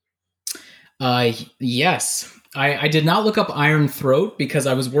 Yes. I did not look up iron throat because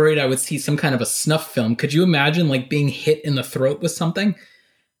I was worried I would see some kind of a snuff film. Could you imagine like being hit in the throat with something?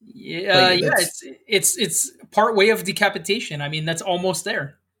 Yeah, it's part way of decapitation. I mean, that's almost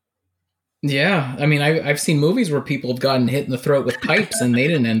there. Yeah, I mean, I've seen movies where people have gotten hit in the throat with pipes and they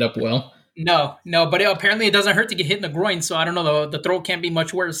didn't end up well. No, but apparently it doesn't hurt to get hit in the groin, so I don't know. The throat can't be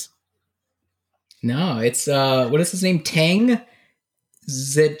much worse. No, it's what is his name? Tang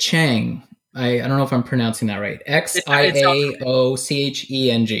Zicheng. I don't know if I'm pronouncing that right. Xiaocheng.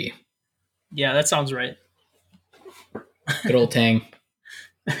 Yeah, that sounds right. Good old Tang.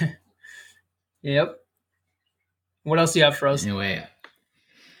 Yep. What else do you have for us? Anyway,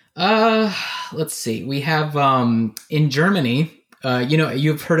 let's see. We have in Germany.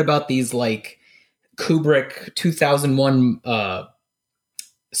 You've heard about these like Kubrick 2001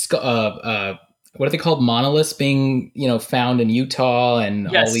 what are they called? Monoliths being, found in Utah and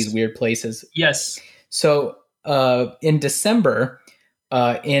all these weird places. Yes. So in December,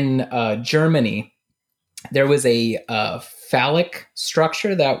 in Germany, there was a phallic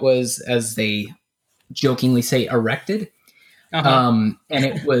structure that was, as they jokingly say, erected. And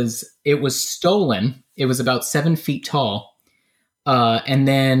it was stolen. It was about 7 feet tall.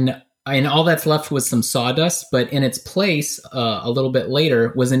 And all that's left was some sawdust, but in its place, a little bit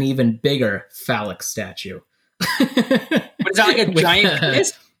later, was an even bigger phallic statue. What is that, like a giant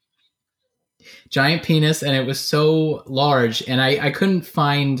penis? Giant penis, and it was so large, and I couldn't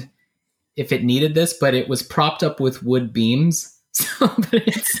find if it needed this, but it was propped up with wood beams, so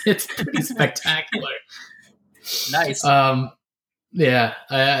it's pretty spectacular. Nice. Yeah,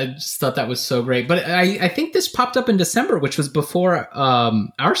 I just thought that was so great. But I think this popped up in December, which was before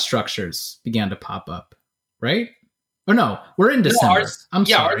our structures began to pop up, right? Or no, we're in December. I'm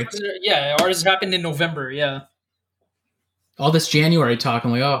sorry. Ours happened in November. Yeah. All this January talk,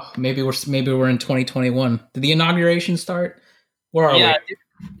 I'm like, oh, maybe we're in 2021. Did the inauguration start? Where are we?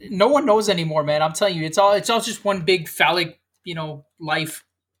 No one knows anymore, man. I'm telling you, it's all just one big phallic, life.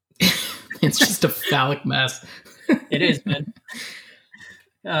 It's just a phallic mess. It is, man.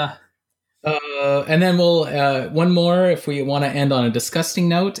 And then we'll one more, if we want to end on a disgusting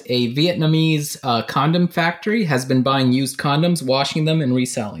note. A Vietnamese condom factory has been buying used condoms, washing them, and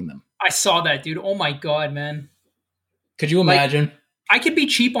reselling them. I saw that, dude. Oh my god, man. Could you imagine? I could be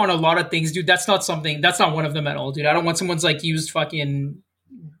cheap on a lot of things, dude. That's not one of them at all, dude. I don't want someone's like used fucking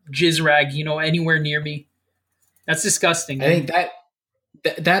jizz rag, anywhere near me. That's disgusting, man. I think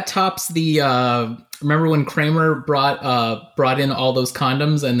that tops the remember when Kramer brought in all those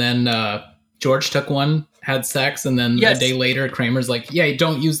condoms, and then George took one, had sex, and then a day later Kramer's like, yeah,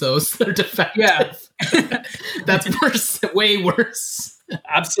 don't use those, they're defective. Yeah. That's worse, way worse.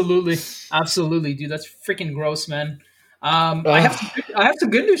 Absolutely, dude. That's freaking gross, man. I have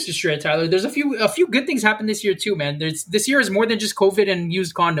some good news to share, Tyler. There's a few good things happened this year too, man. This year is more than just COVID and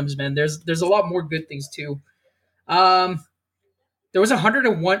used condoms, man. There's a lot more good things too. There was a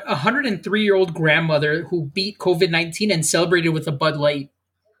 103-year-old grandmother who beat COVID-19 and celebrated with a Bud Light.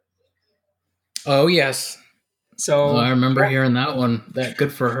 Oh yes. So I remember hearing that one. That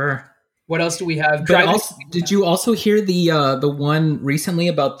good for her. What else do we have? Did you also hear the one recently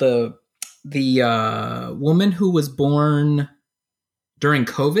about the woman who was born during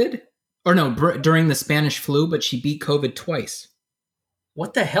COVID? Or no, during the Spanish flu, but she beat COVID twice.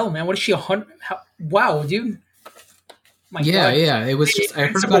 What the hell, man? What is she, 100? Wow, dude. God. Yeah. It was just, I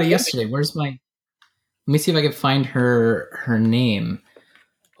heard about it yesterday. Let me see if I can find her name.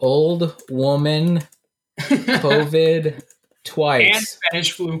 Old woman, COVID twice. And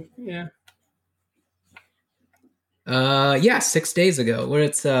Spanish flu. Yeah. 6 days ago. Where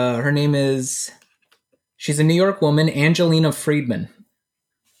it's her name is, she's a New York woman, Angelina Friedman.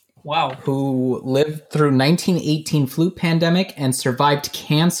 Wow. Who lived through 1918 flu pandemic and survived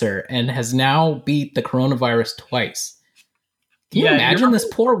cancer and has now beat the coronavirus twice. Can you imagine this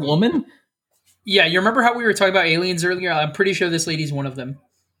poor woman? Yeah, you remember how we were talking about aliens earlier? I'm pretty sure this lady's one of them.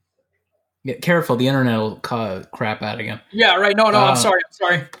 Yeah, careful, the internet will crap out again. Yeah, right. No, I'm sorry.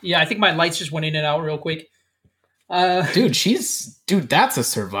 Yeah, I think my lights just went in and out real quick. Dude, that's a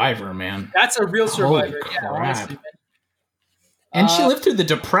survivor, man. That's a real survivor. Holy yeah, crap. honestly, man. And she lived through the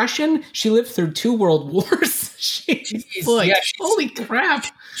Depression. She lived through 2 world wars. Holy crap.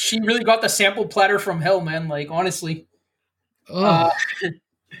 She really got the sample platter from hell, man. Like, honestly. Drive-in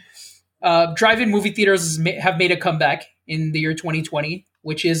movie theaters have made a comeback in the year 2020,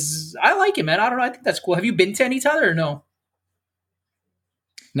 which is, I like it, man. I don't know. I think that's cool. Have you been to any, Tyler, or no?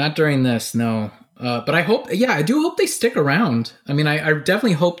 Not during this, no. But I do hope they stick around. I mean, I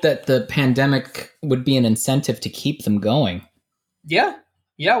definitely hope that the pandemic would be an incentive to keep them going. Yeah,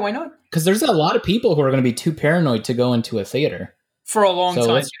 why not? Because there's a lot of people who are going to be too paranoid to go into a theater. For a long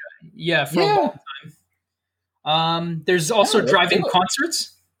time. Yeah, for a long time. There's also drive-in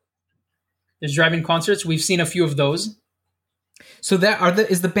concerts. There's drive-in concerts. We've seen a few of those. So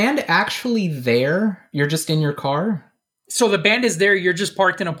is the band actually there? You're just in your car? So the band is there. You're just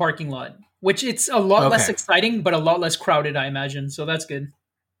parked in a parking lot, which it's a lot less exciting, but a lot less crowded, I imagine. So that's good.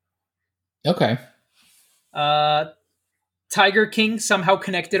 Okay. Tiger King somehow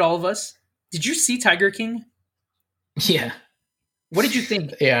connected all of us. Did you see Tiger King? Yeah. What did you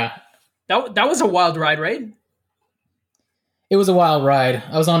think? Yeah. That was a wild ride, right? It was a wild ride.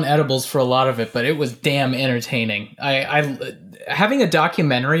 I was on edibles for a lot of it, but it was damn entertaining. I having a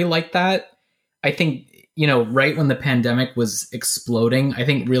documentary like that, I think, right when the pandemic was exploding, I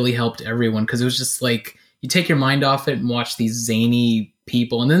think really helped everyone, because it was just like you take your mind off it and watch these zany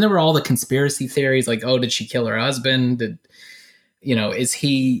people. And then there were all the conspiracy theories like, oh, did she kill her husband? Is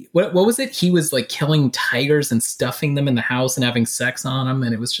he, what was it? He was like killing tigers and stuffing them in the house and having sex on them.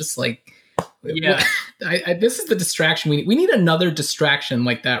 And it was just like, yeah, this is the distraction. We need another distraction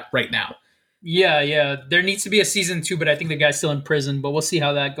like that right now. Yeah. There needs to be a season 2, but I think the guy's still in prison, but we'll see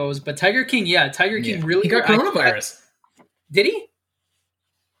how that goes. But Tiger King really... He got coronavirus. Did he?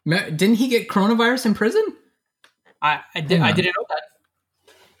 Didn't he get coronavirus in prison? I didn't know that.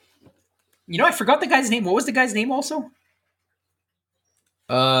 I forgot the guy's name. What was the guy's name also?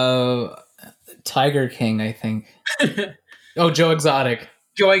 Tiger King, I think. Oh, Joe Exotic.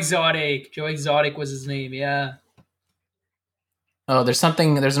 Joe Exotic was his name, yeah. Oh, there's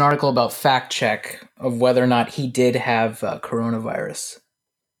an article about fact check of whether or not he did have coronavirus.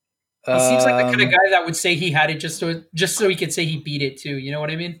 He seems like the kind of guy that would say he had it just so he could say he beat it too. You know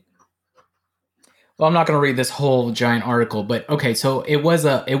what I mean? Well, I'm not going to read this whole giant article, but okay, so it was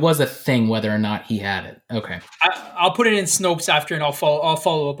a thing whether or not he had it. Okay, I'll put it in Snopes after, and I'll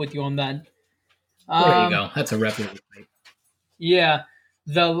follow up with you on that. There you go. That's a reputable site. Yeah.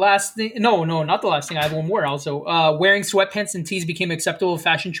 The last thing, no, not the last thing. I have one more also. Wearing sweatpants and tees became acceptable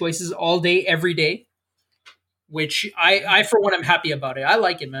fashion choices all day, every day, which I for one, am happy about it. I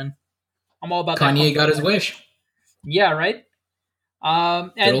like it, man. I'm all about that. Kanye got his wish. Yeah, right.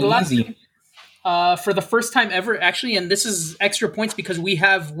 And the last thing, for the first time ever, actually, and this is extra points because we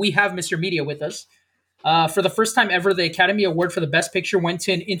have Mr. Media with us. For the first time ever, the Academy Award for the Best Picture went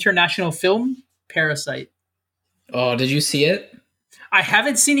to an international film, Parasite. Oh, did you see it? I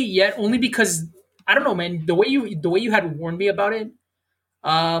haven't seen it yet, only because I don't know, man. The way you had warned me about it,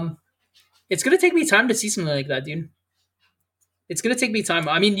 it's gonna take me time to see something like that, dude. It's gonna take me time.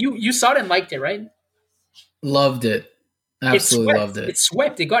 I mean, you saw it and liked it, right? Loved it. Absolutely loved it. It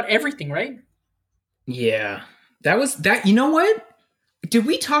swept. It got everything, right? Yeah, that was that. You know what? Did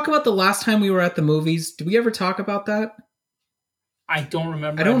we talk about the last time we were at the movies? Did we ever talk about that? I don't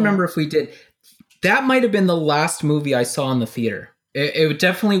remember. I don't remember if we did. That might have been the last movie I saw in the theater. It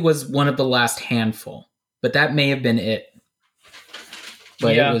definitely was one of the last handful, but that may have been it.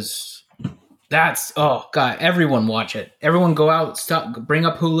 But yeah. Oh God, everyone watch it. Everyone go out, bring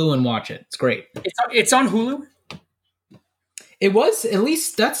up Hulu and watch it. It's great. It's on Hulu? It was, at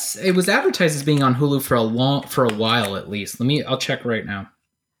least it was advertised as being on Hulu for a while at least. I'll check right now.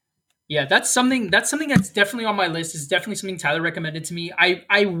 Yeah, that's something that's definitely on my list. It's definitely something Tyler recommended to me.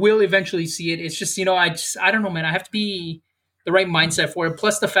 I will eventually see it. It's just, I don't know, man. I have to be the right mindset for it.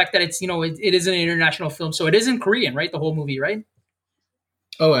 Plus the fact that it's, it is an international film. So it is in Korean, right? The whole movie, right?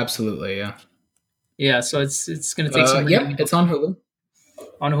 Oh, absolutely. Yeah. Yeah. So it's going to take some. Yep. It's on Hulu.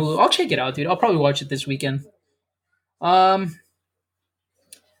 On Hulu. I'll check it out, dude. I'll probably watch it this weekend.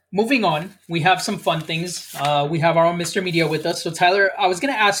 Moving on, we have some fun things. We have our own Mr. Media with us. So Tyler, I was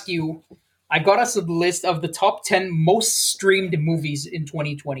going to ask you, I got us a list of the top 10 most streamed movies in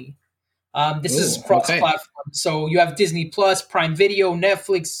 2020. This is cross-platform. So you have Disney Plus, Prime Video,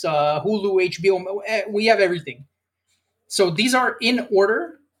 Netflix, Hulu, HBO. We have everything. So these are in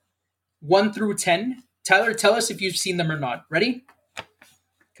order, 1 through 10. Tyler, tell us if you've seen them or not. Ready?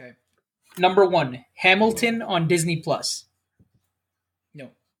 Okay. Number 1, Hamilton on Disney Plus.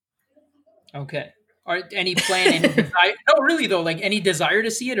 No. Okay. Any plan? Any desire? No, really though. Like any desire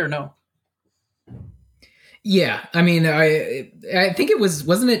to see it or no? Yeah, I mean, I think it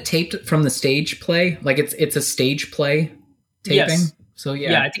wasn't it taped from the stage play? Like it's a stage play taping. Yes. So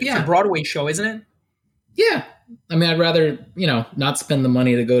yeah. Yeah, I think it's a Broadway show, isn't it? Yeah. I mean, I'd rather, not spend the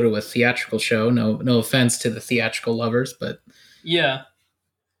money to go to a theatrical show. No offense to the theatrical lovers, but yeah.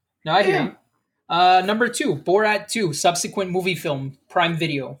 No, I hear you. Number 2, Borat 2, subsequent movie film, Prime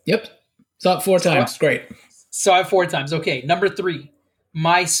Video. Yep. Saw it 4 times. Great. Saw it 4 times. Okay. Number 3,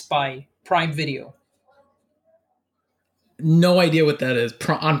 My Spy, Prime Video. No idea what that is.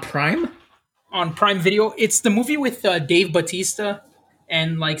 On Prime? On Prime Video. It's the movie with Dave Bautista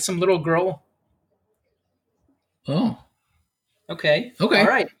and like some little girl. Oh. Okay. All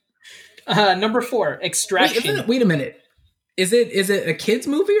right. Number 4, Extraction. Wait a minute. Is it a kids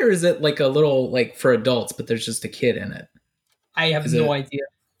movie or is it like a little like for adults, but there's just a kid in it? I have no idea.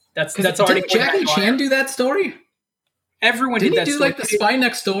 That's Didn't already Jackie Chan do that story? Everyone Didn't did that he do story. like The Spy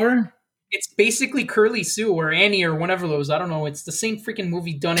Next Door? It's basically Curly Sue or Annie or one of those. I don't know. It's the same freaking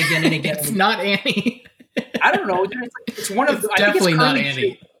movie done again and again. It's not Annie. I don't know. It's one of. It's definitely not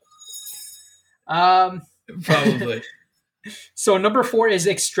Annie. Probably. So number 4 is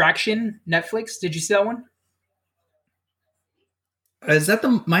Extraction, Netflix. Did you see that one? Is that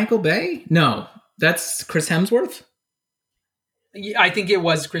the Michael Bay? No, that's Chris Hemsworth. Yeah, I think it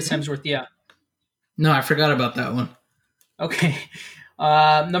was Chris Hemsworth. Yeah. No, I forgot about that one. Okay.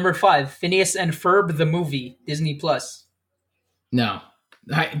 Number 5, Phineas and Ferb the movie, Disney Plus. No.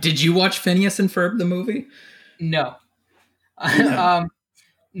 Did you watch Phineas and Ferb the movie? No.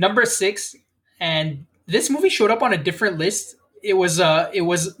 Number 6, and this movie showed up on a different list. It was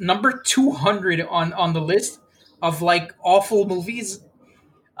number 200 on the list of like awful movies.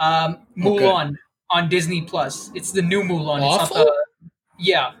 Mulan on Disney Plus. It's the new Mulan. Awful? It's not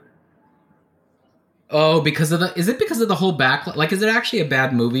yeah. Oh, because of is it because of the whole backlash? Like, is it actually a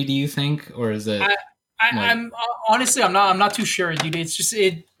bad movie? Do you think, or is it? I'm honestly, I'm not too sure, dude. It's just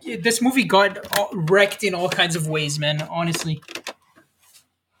this movie got wrecked in all kinds of ways, man. Honestly,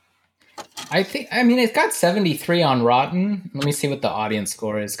 I mean, it's got 73 on Rotten. Let me see what the audience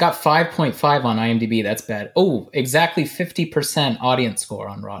score is. It's got 5.5 on IMDb. That's bad. Oh, exactly 50% audience score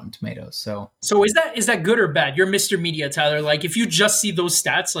on Rotten Tomatoes. So is that good or bad? You're Mr. Media, Tyler. Like, if you just see those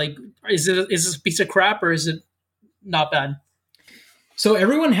stats, like, is this a piece of crap or is it not bad? So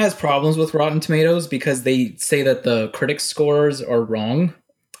everyone has problems with Rotten Tomatoes because they say that the critics' scores are wrong.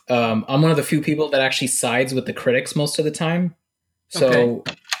 I'm one of the few people that actually sides with the critics most of the time. So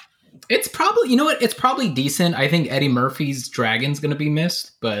it's probably, you know what? It's probably decent. I think Eddie Murphy's Dragon's going to be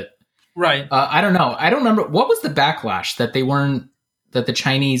missed, but right. I don't know. I don't remember. What was the backlash that that the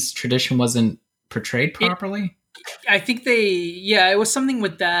Chinese tradition wasn't portrayed properly? I think it was something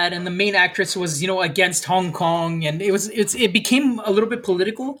with that, and the main actress was, against Hong Kong, and it became a little bit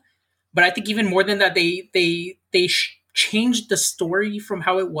political. But I think even more than that, they changed the story from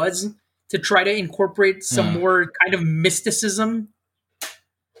how it was to try to incorporate some more kind of mysticism.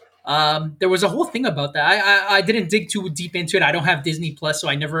 There was a whole thing about that. I didn't dig too deep into it. I don't have Disney Plus, so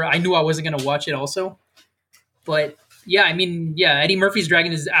I knew I wasn't gonna watch it also. But yeah, I mean, Eddie Murphy's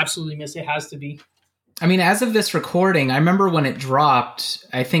Dragon is absolutely missed. It has to be. I mean, as of this recording, I remember when it dropped,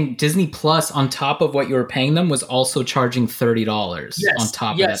 I think Disney Plus, on top of what you were paying them, was also charging $30 on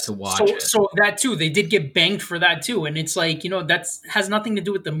top of that to watch it. So that too, they did get banged for that too. And it's like, that has nothing to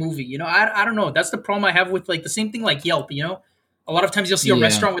do with the movie. I don't know. That's the problem I have with like the same thing like Yelp, A lot of times you'll see a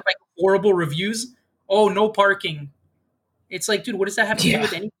restaurant with like horrible reviews. Oh, no parking. It's like, dude, what does that have to do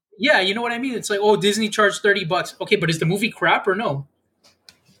with anything? Yeah, you know what I mean? It's like, oh, Disney charged $30. Okay, but is the movie crap or no?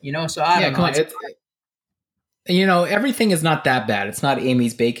 So I don't know. Everything is not that bad. It's not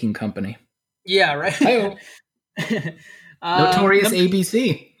Amy's Baking Company. Yeah, right. Notorious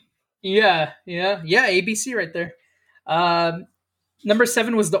ABC. Yeah, ABC right there. Number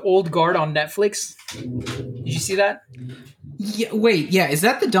 7 was The Old Guard on Netflix. Did you see that? Yeah. Wait. Yeah. Is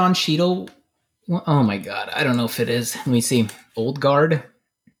that the Don Cheadle? Oh my God. I don't know if it is. Let me see. Old Guard.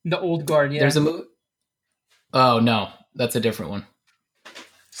 The Old Guard. Yeah. There's a movie. Oh no, that's a different one.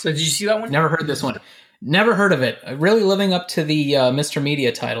 So did you see that one? Never heard this one. Never heard of it. Really living up to the Mr.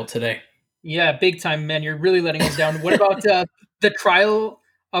 Media title today. Yeah, big time, man. You're really letting us down. What about The Trial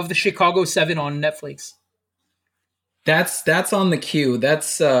of the Chicago 7 on Netflix? That's on the queue.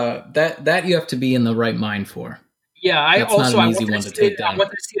 That's that you have to be in the right mind for. Yeah, I wanted to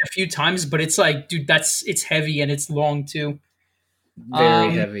see it a few times, but it's like, dude, it's heavy and it's long too.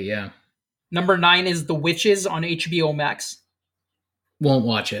 Very heavy, yeah. Number 9 is The Witches on HBO Max. Won't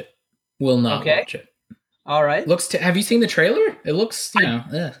watch it. Will not watch it. All right. Have you seen the trailer? It looks,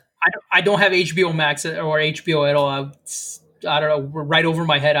 I don't have HBO Max or HBO at all. I don't know. Right over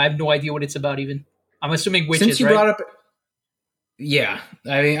my head. I have no idea what it's about even. I'm assuming witches, Since you brought up... Yeah.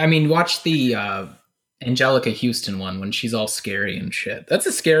 I mean, watch the Angelica Houston one when she's all scary and shit. That's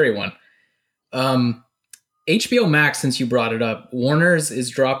a scary one. HBO Max, since you brought it up, Warner's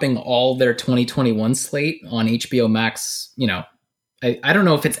is dropping all their 2021 slate on HBO Max, I don't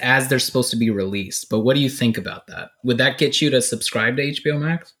know if it's as they're supposed to be released, but what do you think about that? Would that get you to subscribe to HBO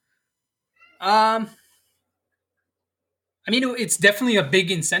Max? I mean, it's definitely a big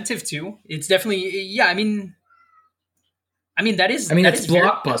incentive to. It's definitely, I mean, it's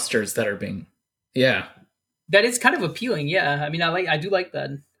blockbusters that are being, that is kind of appealing. Yeah, I mean, I do like that.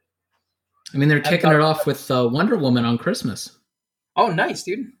 I mean, they're kicking it off with Wonder Woman on Christmas. Oh, nice,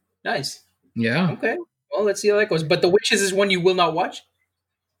 dude. Nice. Yeah, Okay. Well, let's see how that goes. But The Witches is one you will not watch.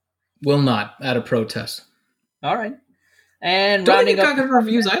 will not at a protest. All right. And Don't think rounding it up. got good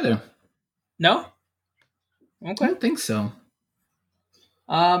reviews either. No. I Okay. don't think so.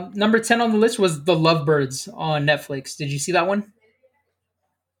 Number 10 on the list was The Lovebirds on Netflix. Did you see that one?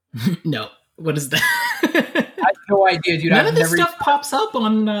 No, what is that? I have no idea, dude. None I've of this never. stuff pops up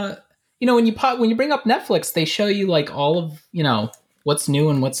on. When you bring up Netflix, they show you like all of what's new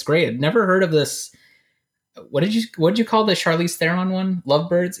and what's great. I've never heard of this. What did you call the Charlize Theron one?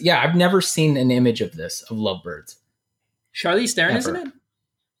 Lovebirds. Yeah, I've never seen an image of this of Lovebirds. Charlize Theron, Ever. isn't it?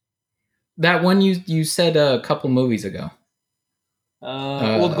 That one you said a couple movies ago.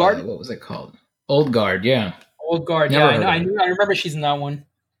 Old Guard. What was it called? Old Guard. Yeah. Old Guard. Never Yeah, heard I of know. I remember she's in that one.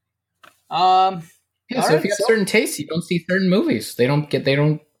 Yeah. All So if you have certain tastes, you don't see certain movies. They don't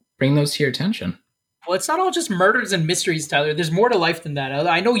bring those to your attention. Well, it's not all just murders and mysteries, Tyler. There's more to life than that.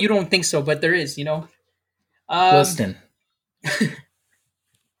 I know you don't think so, but there is. Wilston.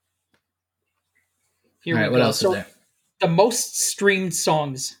 Here All right. we What go. else So is there? the most streamed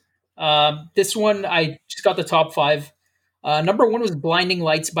songs. This one I just got the top 5. Number 1 was "Blinding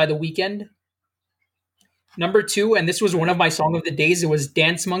Lights" by The Weeknd. Number 2, and this was one of my song of the days. It was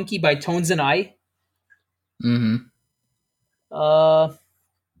 "Dance Monkey" by Tones and I. Mm-hmm.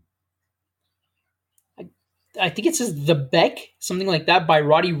 I think it says "The Beck," something like that, by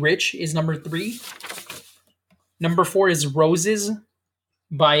Roddy Ricch is number 3. Number 4 is "Roses"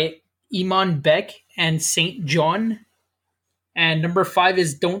 by Iman Beck and Saint John. And number 5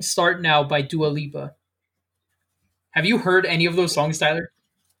 is "Don't Start Now" by Dua Lipa. Have you heard any of those songs, Tyler?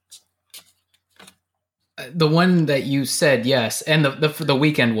 The one that you said, yes, and the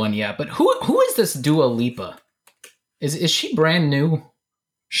Weekend one, yeah. But who is this Dua Lipa? Is she brand new?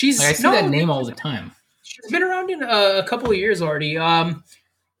 She's I see that name all the time. She's been around in a couple of years already.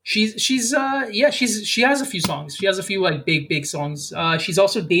 She has a few songs. She has a few like big songs. She's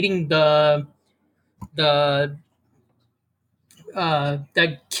also dating the that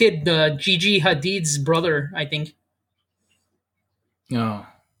kid, the Gigi Hadid's brother, I think. Oh.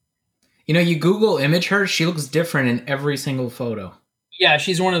 You Google image her, she looks different in every single photo. Yeah,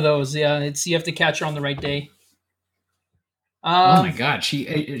 she's one of those. Yeah, you have to catch her on the right day. Oh my god, she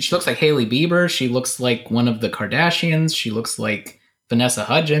looks like Hailey Bieber. She looks like one of the Kardashians. She looks like Vanessa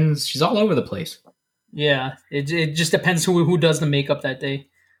Hudgens. She's all over the place. Yeah, it just depends who does the makeup that day.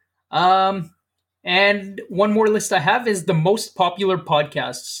 And one more list I have is the most popular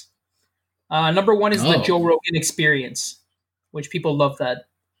podcasts. Number 1 is the Joe Rogan Experience, which people love that.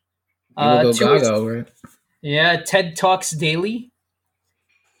 People go gaga over it. Yeah, TED Talks Daily.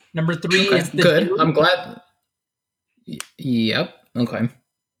 Number 3 is the good. Daily. I'm glad. Yep. Okay.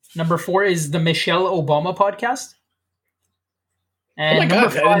 Number 4 is the Michelle Obama podcast. And oh my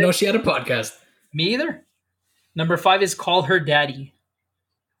god! I didn't know she had a podcast. Me either. Number 5 is Call Her Daddy,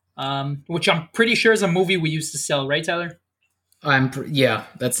 which I'm pretty sure is a movie we used to sell, right, Tyler? Yeah,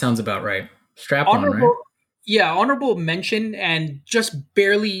 that sounds about right. Strap on, right? Yeah, honorable mention and just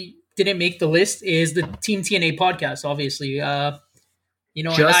barely didn't make the list is the Team TNA podcast. Obviously,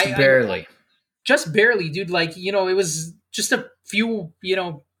 barely. Just barely, dude. Like, it was just a few,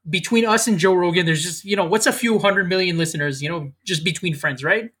 between us and Joe Rogan, there's just, what's a few 100 million listeners, just between friends,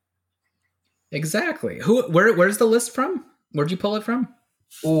 right? Exactly. Where's the list from? Where'd you pull it from?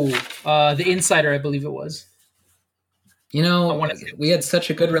 Oh, The Insider, I believe it was. We had such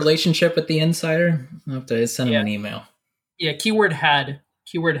a good relationship with The Insider. I'll have to send him an email. Yeah, keyword had.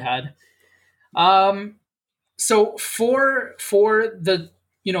 So for the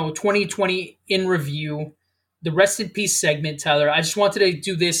 2020 in review, the Rest in Peace segment, Tyler, I just wanted to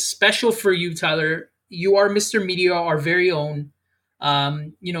do this special for you, Tyler. You are Mr. Media, our very own.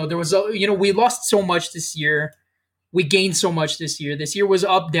 There was we lost so much this year. We gained so much this year. This year was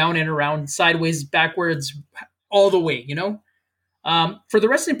up, down, and around, sideways, backwards, all the way, For the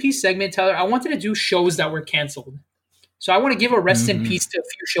Rest in Peace segment, Tyler, I wanted to do shows that were canceled. So I want to give a rest in peace to a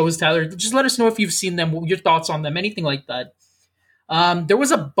few shows, Tyler. Just let us know if you've seen them, your thoughts on them, anything like that. There was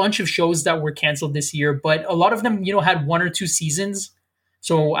a bunch of shows that were canceled this year, but a lot of them, had 1 or 2 seasons.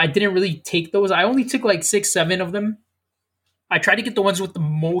 So I didn't really take those. I only took like 6, 7 of them. I tried to get the ones with the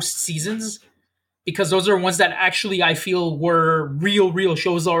most seasons because those are ones that actually I feel were real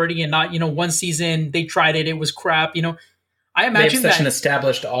shows already and not, one season, they tried it, it was crap, I imagine they have such an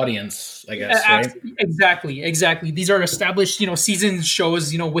established audience, I guess, right? Exactly. These are established, season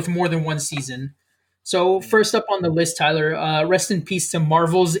shows, with more than 1 season. So first up on the list, Tyler, rest in peace to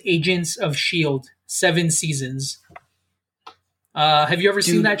Marvel's Agents of S.H.I.E.L.D., 7 seasons. Have you ever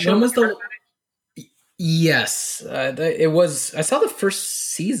seen that show? Yes, it was. I saw the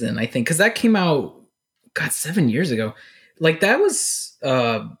first season, I think, because that came out, God, 7 years ago. Like that was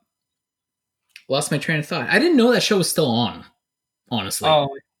lost my train of thought. I didn't know that show was still on. Honestly, Oh,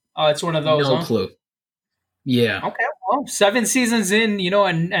 it's one of those, no huh? clue. Yeah. Okay, well, 7 seasons in,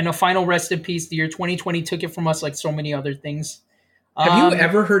 and a final rest in peace. The year 2020 took it from us, like so many other things. Have you Um,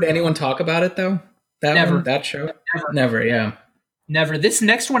 ever heard anyone talk about it though? never, That show? never, Never. Yeah. never. This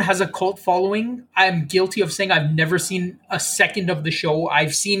next one has a cult following. I'm guilty of saying I've never seen a second of the show.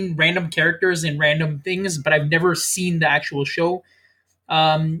 I've seen random characters and random things, but I've never seen the actual show.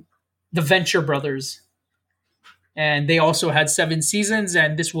 Um, the Venture Brothers, and they also had 7 seasons,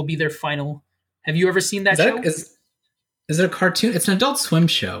 and this will be their final. Have you ever seen Is that show? that is it a cartoon? It's an Adult Swim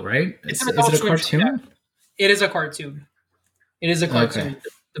show, right? It's Is, an is Adult it a Swim show. Yeah. cartoon? It is a cartoon. It is a cartoon. Okay.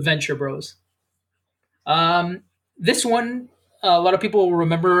 The Venture Bros. This one, a lot of people will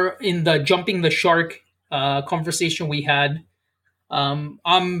remember in the jumping the shark conversation we had.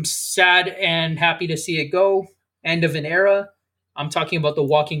 I'm sad and happy to see it go. End of an era. I'm talking about The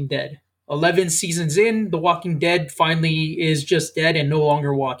Walking Dead. 11 seasons in, The Walking Dead finally is just dead and no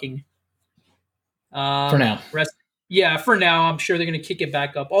longer walking. For now. Yeah, for now. I'm sure they're going to kick it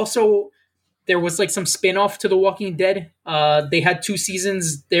back up. Also, there was like some spin-off to The Walking Dead. They had 2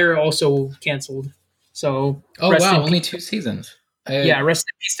 seasons. They're also canceled. So, Oh wow, only 2 seasons. Yeah, rest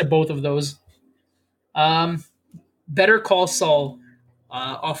in peace to both of those. Better Call Saul,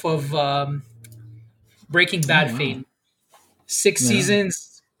 off of Breaking Bad wow. fame. 6 Yeah.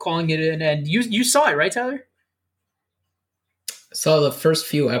 seasons, calling it an end. You saw it, right, Tyler? Saw the first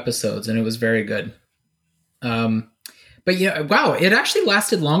few episodes and it was very good. But yeah, wow, it actually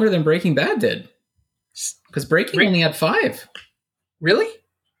lasted longer than Breaking Bad did. Because Breaking only had 5. Really?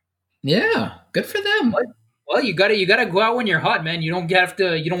 Yeah, good for them. What? Well, you gotta go out when you're hot, man. You don't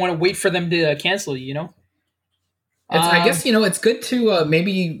want to wait for them to cancel you. I guess it's good to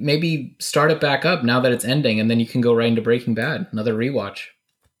maybe start it back up now that it's ending, and then you can go right into Breaking Bad, another rewatch.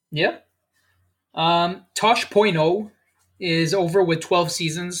 Yeah. Tosh Point oh is over with 12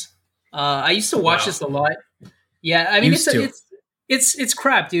 seasons. I used to watch this a lot. Yeah, I mean it's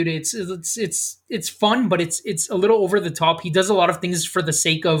crap, dude. It's fun, but it's a little over the top. He does a lot of things for the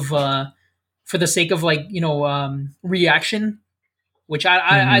sake of like reaction, which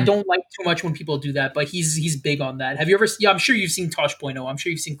I don't like too much when people do that. But he's big on that. Have you ever? Yeah, I'm sure you've seen Tosh Point oh. I'm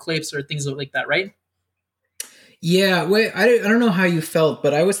sure you've seen clips or things like that, right? Yeah, wait, I don't know how you felt,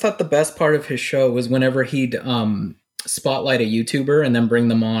 but I always thought the best part of his show was whenever he'd spotlight a YouTuber and then bring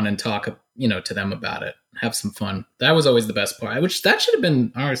them on and talk, to them about it, have some fun. That was always the best part. I always thought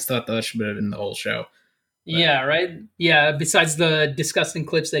that should have been the whole show. But, yeah, right. Yeah. Besides the disgusting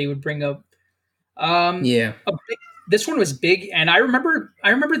clips that he would bring up. Yeah. This one was big, and I remember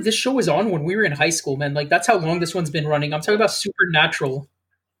this show was on when we were in high school, man. Like that's how long this one's been running. I'm talking about Supernatural.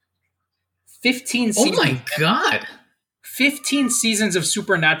 15 seasons. Oh my god. 15 seasons of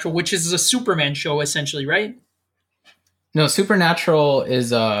Supernatural, which is a Superman show essentially, right? No, Supernatural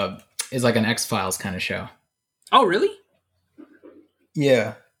is like an X-Files kind of show. Oh, really?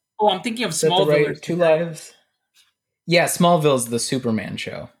 Yeah. Oh, I'm thinking of Smallville. Right? 2 Lives. Yeah, Smallville's the Superman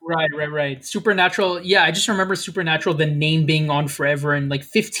show. Right. Supernatural. Yeah, I just remember Supernatural, the name being on forever and like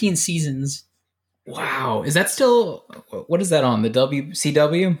 15 seasons. Wow. Is that still, what is that on? The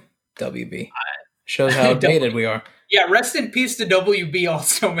WCW? WB. Shows how dated we are. Yeah, rest in peace to WB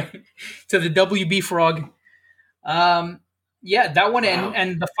also, man. To the WB frog. Yeah, that one. Wow.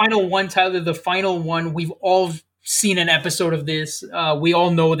 And the final one, Tyler, the final one, we've all seen an episode of this. We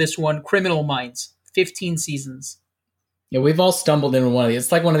all know this one, Criminal Minds, 15 seasons. Yeah, we've all stumbled into one of these.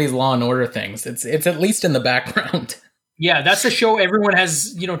 It's like one of these Law and Order things. It's at least in the background. Yeah, that's the show everyone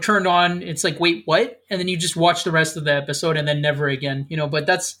has, turned on. It's like, wait, what? And then you just watch the rest of the episode and then never again, but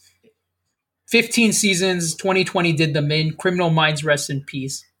that's 15 seasons. 2020 did them in. Criminal Minds, rest in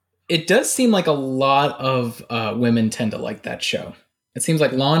peace. It does seem like a lot of women tend to like that show. It seems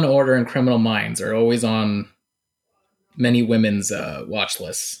like Law and Order and Criminal Minds are always on many women's watch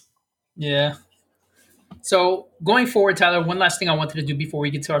lists. Yeah. So going forward, Tyler, one last thing I wanted to do before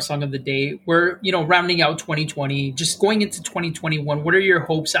we get to our song of the day. We're, rounding out 2020, just going into 2021. What are your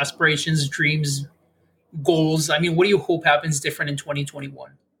hopes, aspirations, dreams, goals? I mean, what do you hope happens different in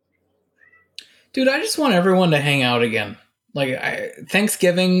 2021? Dude, I just want everyone to hang out again. Like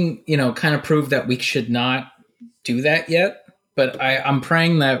Thanksgiving, kind of proved that we should not do that yet. But I'm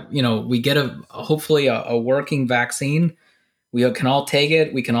praying that, we get hopefully a working vaccine. We can all take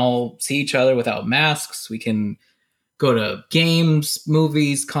it. We can all see each other without masks. We can go to games,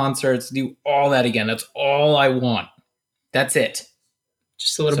 movies, concerts, do all that again. That's all I want. That's it.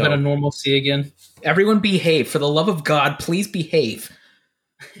 Just a little bit of normalcy again. Everyone behave. For the love of God, please behave.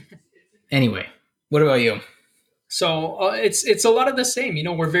 Anyway, what about you? So it's a lot of the same.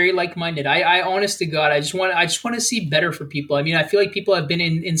 We're very like minded. I honest to God, I just want to see better for people. I mean, I feel like people have been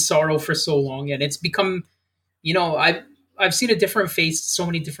in sorrow for so long, and it's become, I've seen a different face, so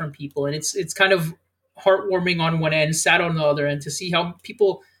many different people, and it's kind of heartwarming on one end, sad on the other end, to see how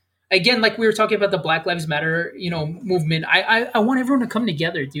people, again, like we were talking about the Black Lives Matter, movement. I want everyone to come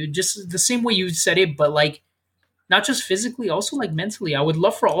together, dude. Just the same way you said it, but like not just physically, also like mentally. I would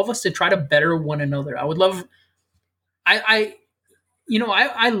love for all of us to try to better one another. I would love. I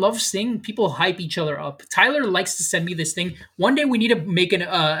love seeing people hype each other up. Tyler likes to send me this thing. One day we need to make an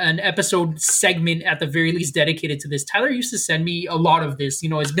episode segment at the very least dedicated to this. Tyler used to send me a lot of this.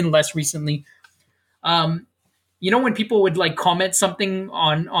 It's been less recently. When people would like comment something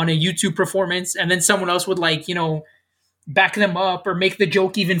on a YouTube performance, and then someone else would like back them up or make the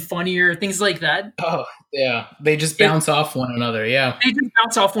joke even funnier, things like that. Oh yeah, they just bounce off one another. Yeah, they just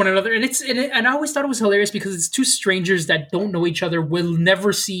bounce off one another, and I always thought it was hilarious because it's two strangers that don't know each other, will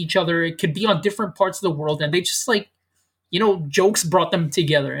never see each other. It could be on different parts of the world, and they just like, jokes brought them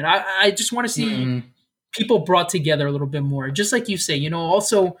together, and I just want to see people brought together a little bit more, just like you say.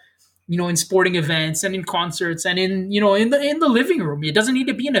 Also, in sporting events and in concerts and in in the living room. It doesn't need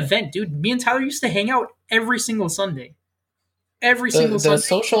to be an event, dude. Me and Tyler used to hang out every single Sunday. The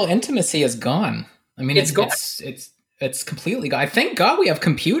social intimacy is gone. I mean, it's gone. It's completely gone. Thank God we have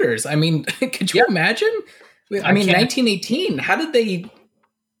computers. I mean, could you imagine? I mean, 1918. How did they?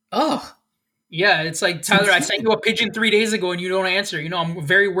 Oh, yeah. It's like, Tyler, I sent you a pigeon 3 days ago and you don't answer. I'm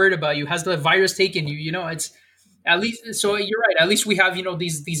very worried about you. Has the virus taken you? It's at least. So you're right. At least we have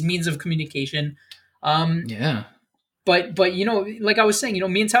these means of communication. Yeah. But like I was saying,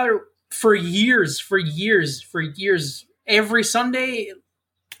 me and Tyler for years. Every Sunday,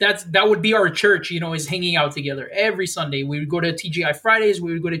 that would be our church, is hanging out together. Every Sunday, we would go to TGI Fridays,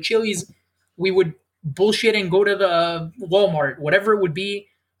 we would go to Chili's, we would bullshit and go to the Walmart, whatever it would be,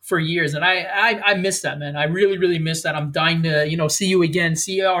 for years. And I miss that, man. I really, really miss that. I'm dying to, see you again,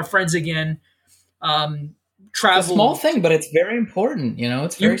 see our friends again. Travel. It's a small thing, but it's very important.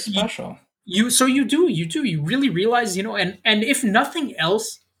 It's very special. You really realize, and if nothing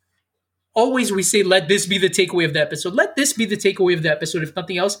else, always we say, let this be the takeaway of the episode. Let this be the takeaway of the episode. If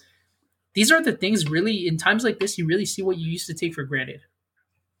nothing else, these are the things really, in times like this, you really see what you used to take for granted.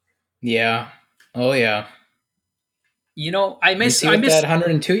 Yeah. Oh, yeah. I miss that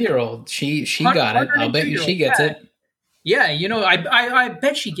 102-year-old. She got it. I'll bet you she gets it. Yeah, I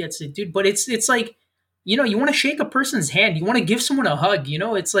bet she gets it, dude. But it's like, you want to shake a person's hand. You want to give someone a hug.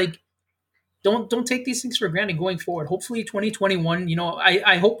 It's like, don't take these things for granted going forward. Hopefully 2021,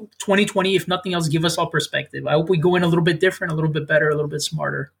 I hope 2020, if nothing else, give us all perspective. I hope we go in a little bit different, a little bit better, a little bit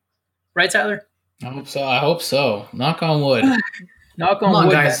smarter. Right, Tyler? I hope so. Knock on wood. Knock on wood,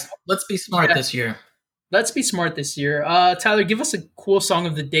 wood, guys. Man. Let's be smart this year. Let's be smart this year. Tyler, give us a cool song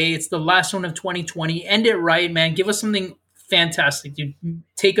of the day. It's the last one of 2020. End it right, man. Give us something fantastic, dude.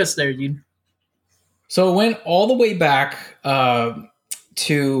 Take us there, dude. So it went all the way back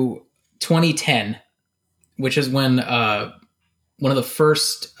to 2010, which is when one of the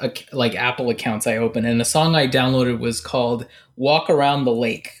first Apple accounts I opened, and the song I downloaded was called "Walk Around the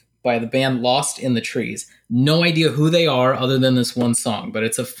Lake" by the band Lost in the Trees. No idea who they are other than this one song, but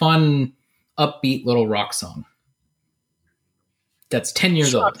it's a fun, upbeat little rock song. That's 10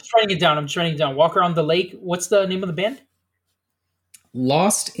 years old. I'm just writing it down. Walk Around the Lake. What's the name of the band?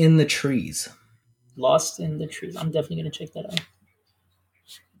 Lost in the Trees. Lost in the Trees. I'm definitely going to check that out.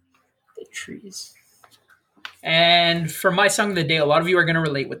 The Trees. And for my song of the day, a lot of you are going to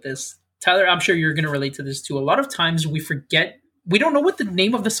relate with this. Tyler, I'm sure you're going to relate to this too. A lot of times we don't know what the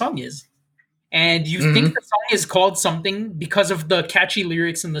name of the song is. And you think the song is called something because of the catchy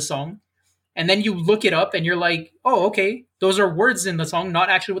lyrics in the song. And then you look it up and you're like, oh, okay, those are words in the song, not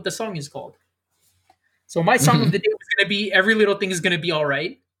actually what the song is called. So my song of the day was going to be "Every Little Thing Is Going to Be All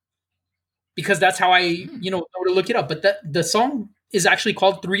Right," because that's how I, know to look it up. But the song is actually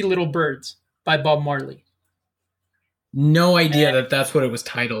called "Three Little Birds" by Bob Marley. No idea that's what it was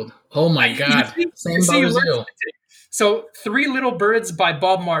titled. Oh my God. Same boat as you. So "Three Little Birds" by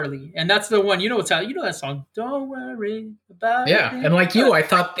Bob Marley. And that's the one, Tyler, you know that song. Don't worry about it. Yeah. And like you, I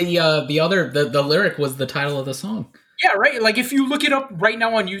thought the lyric was the title of the song. Yeah, right. Like if you look it up right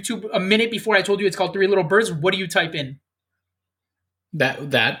now on YouTube, a minute before I told you it's called "Three Little Birds," what do you type in?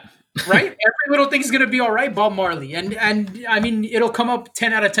 That. Right? Every little thing's going to be all right, Bob Marley. And I mean, it'll come up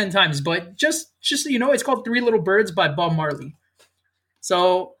 10 out of 10 times, but just so you know, it's called "Three Little Birds" by Bob Marley.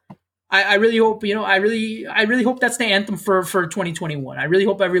 So I really hope, I really hope that's the anthem for 2021. I really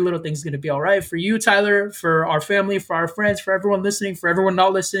hope every little thing's going to be all right for you, Tyler, for our family, for our friends, for everyone listening, for everyone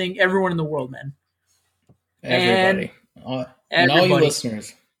not listening, everyone in the world, man. Everybody. And all you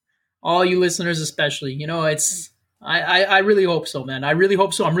listeners. All you listeners, especially. I really hope so, man. I really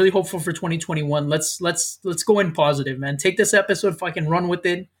hope so. I'm really hopeful for 2021. Let's go in positive, man. Take this episode, fucking run with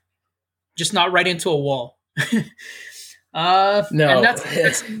it. Just not right into a wall. No. And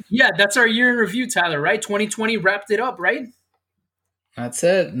that's our year in review, Tyler, right? 2020 wrapped it up, right? That's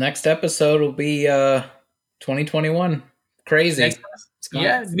it. Next episode will be 2021. Crazy.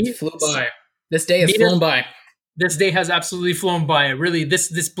 It flew by. This day has flown by. This day has absolutely flown by. Really,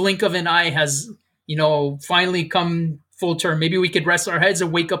 this blink of an eye has, finally come full term. Maybe we could rest our heads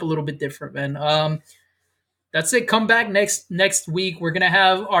and wake up a little bit different, man. That's it. Come back next week. We're gonna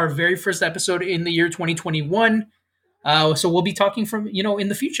have our very first episode in the year 2021. So we'll be talking from in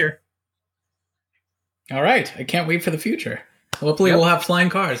the future. All right. I can't wait for the future. Hopefully we'll have flying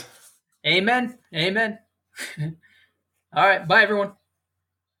cars. Amen. All right. Bye, everyone.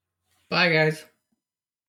 Bye, guys.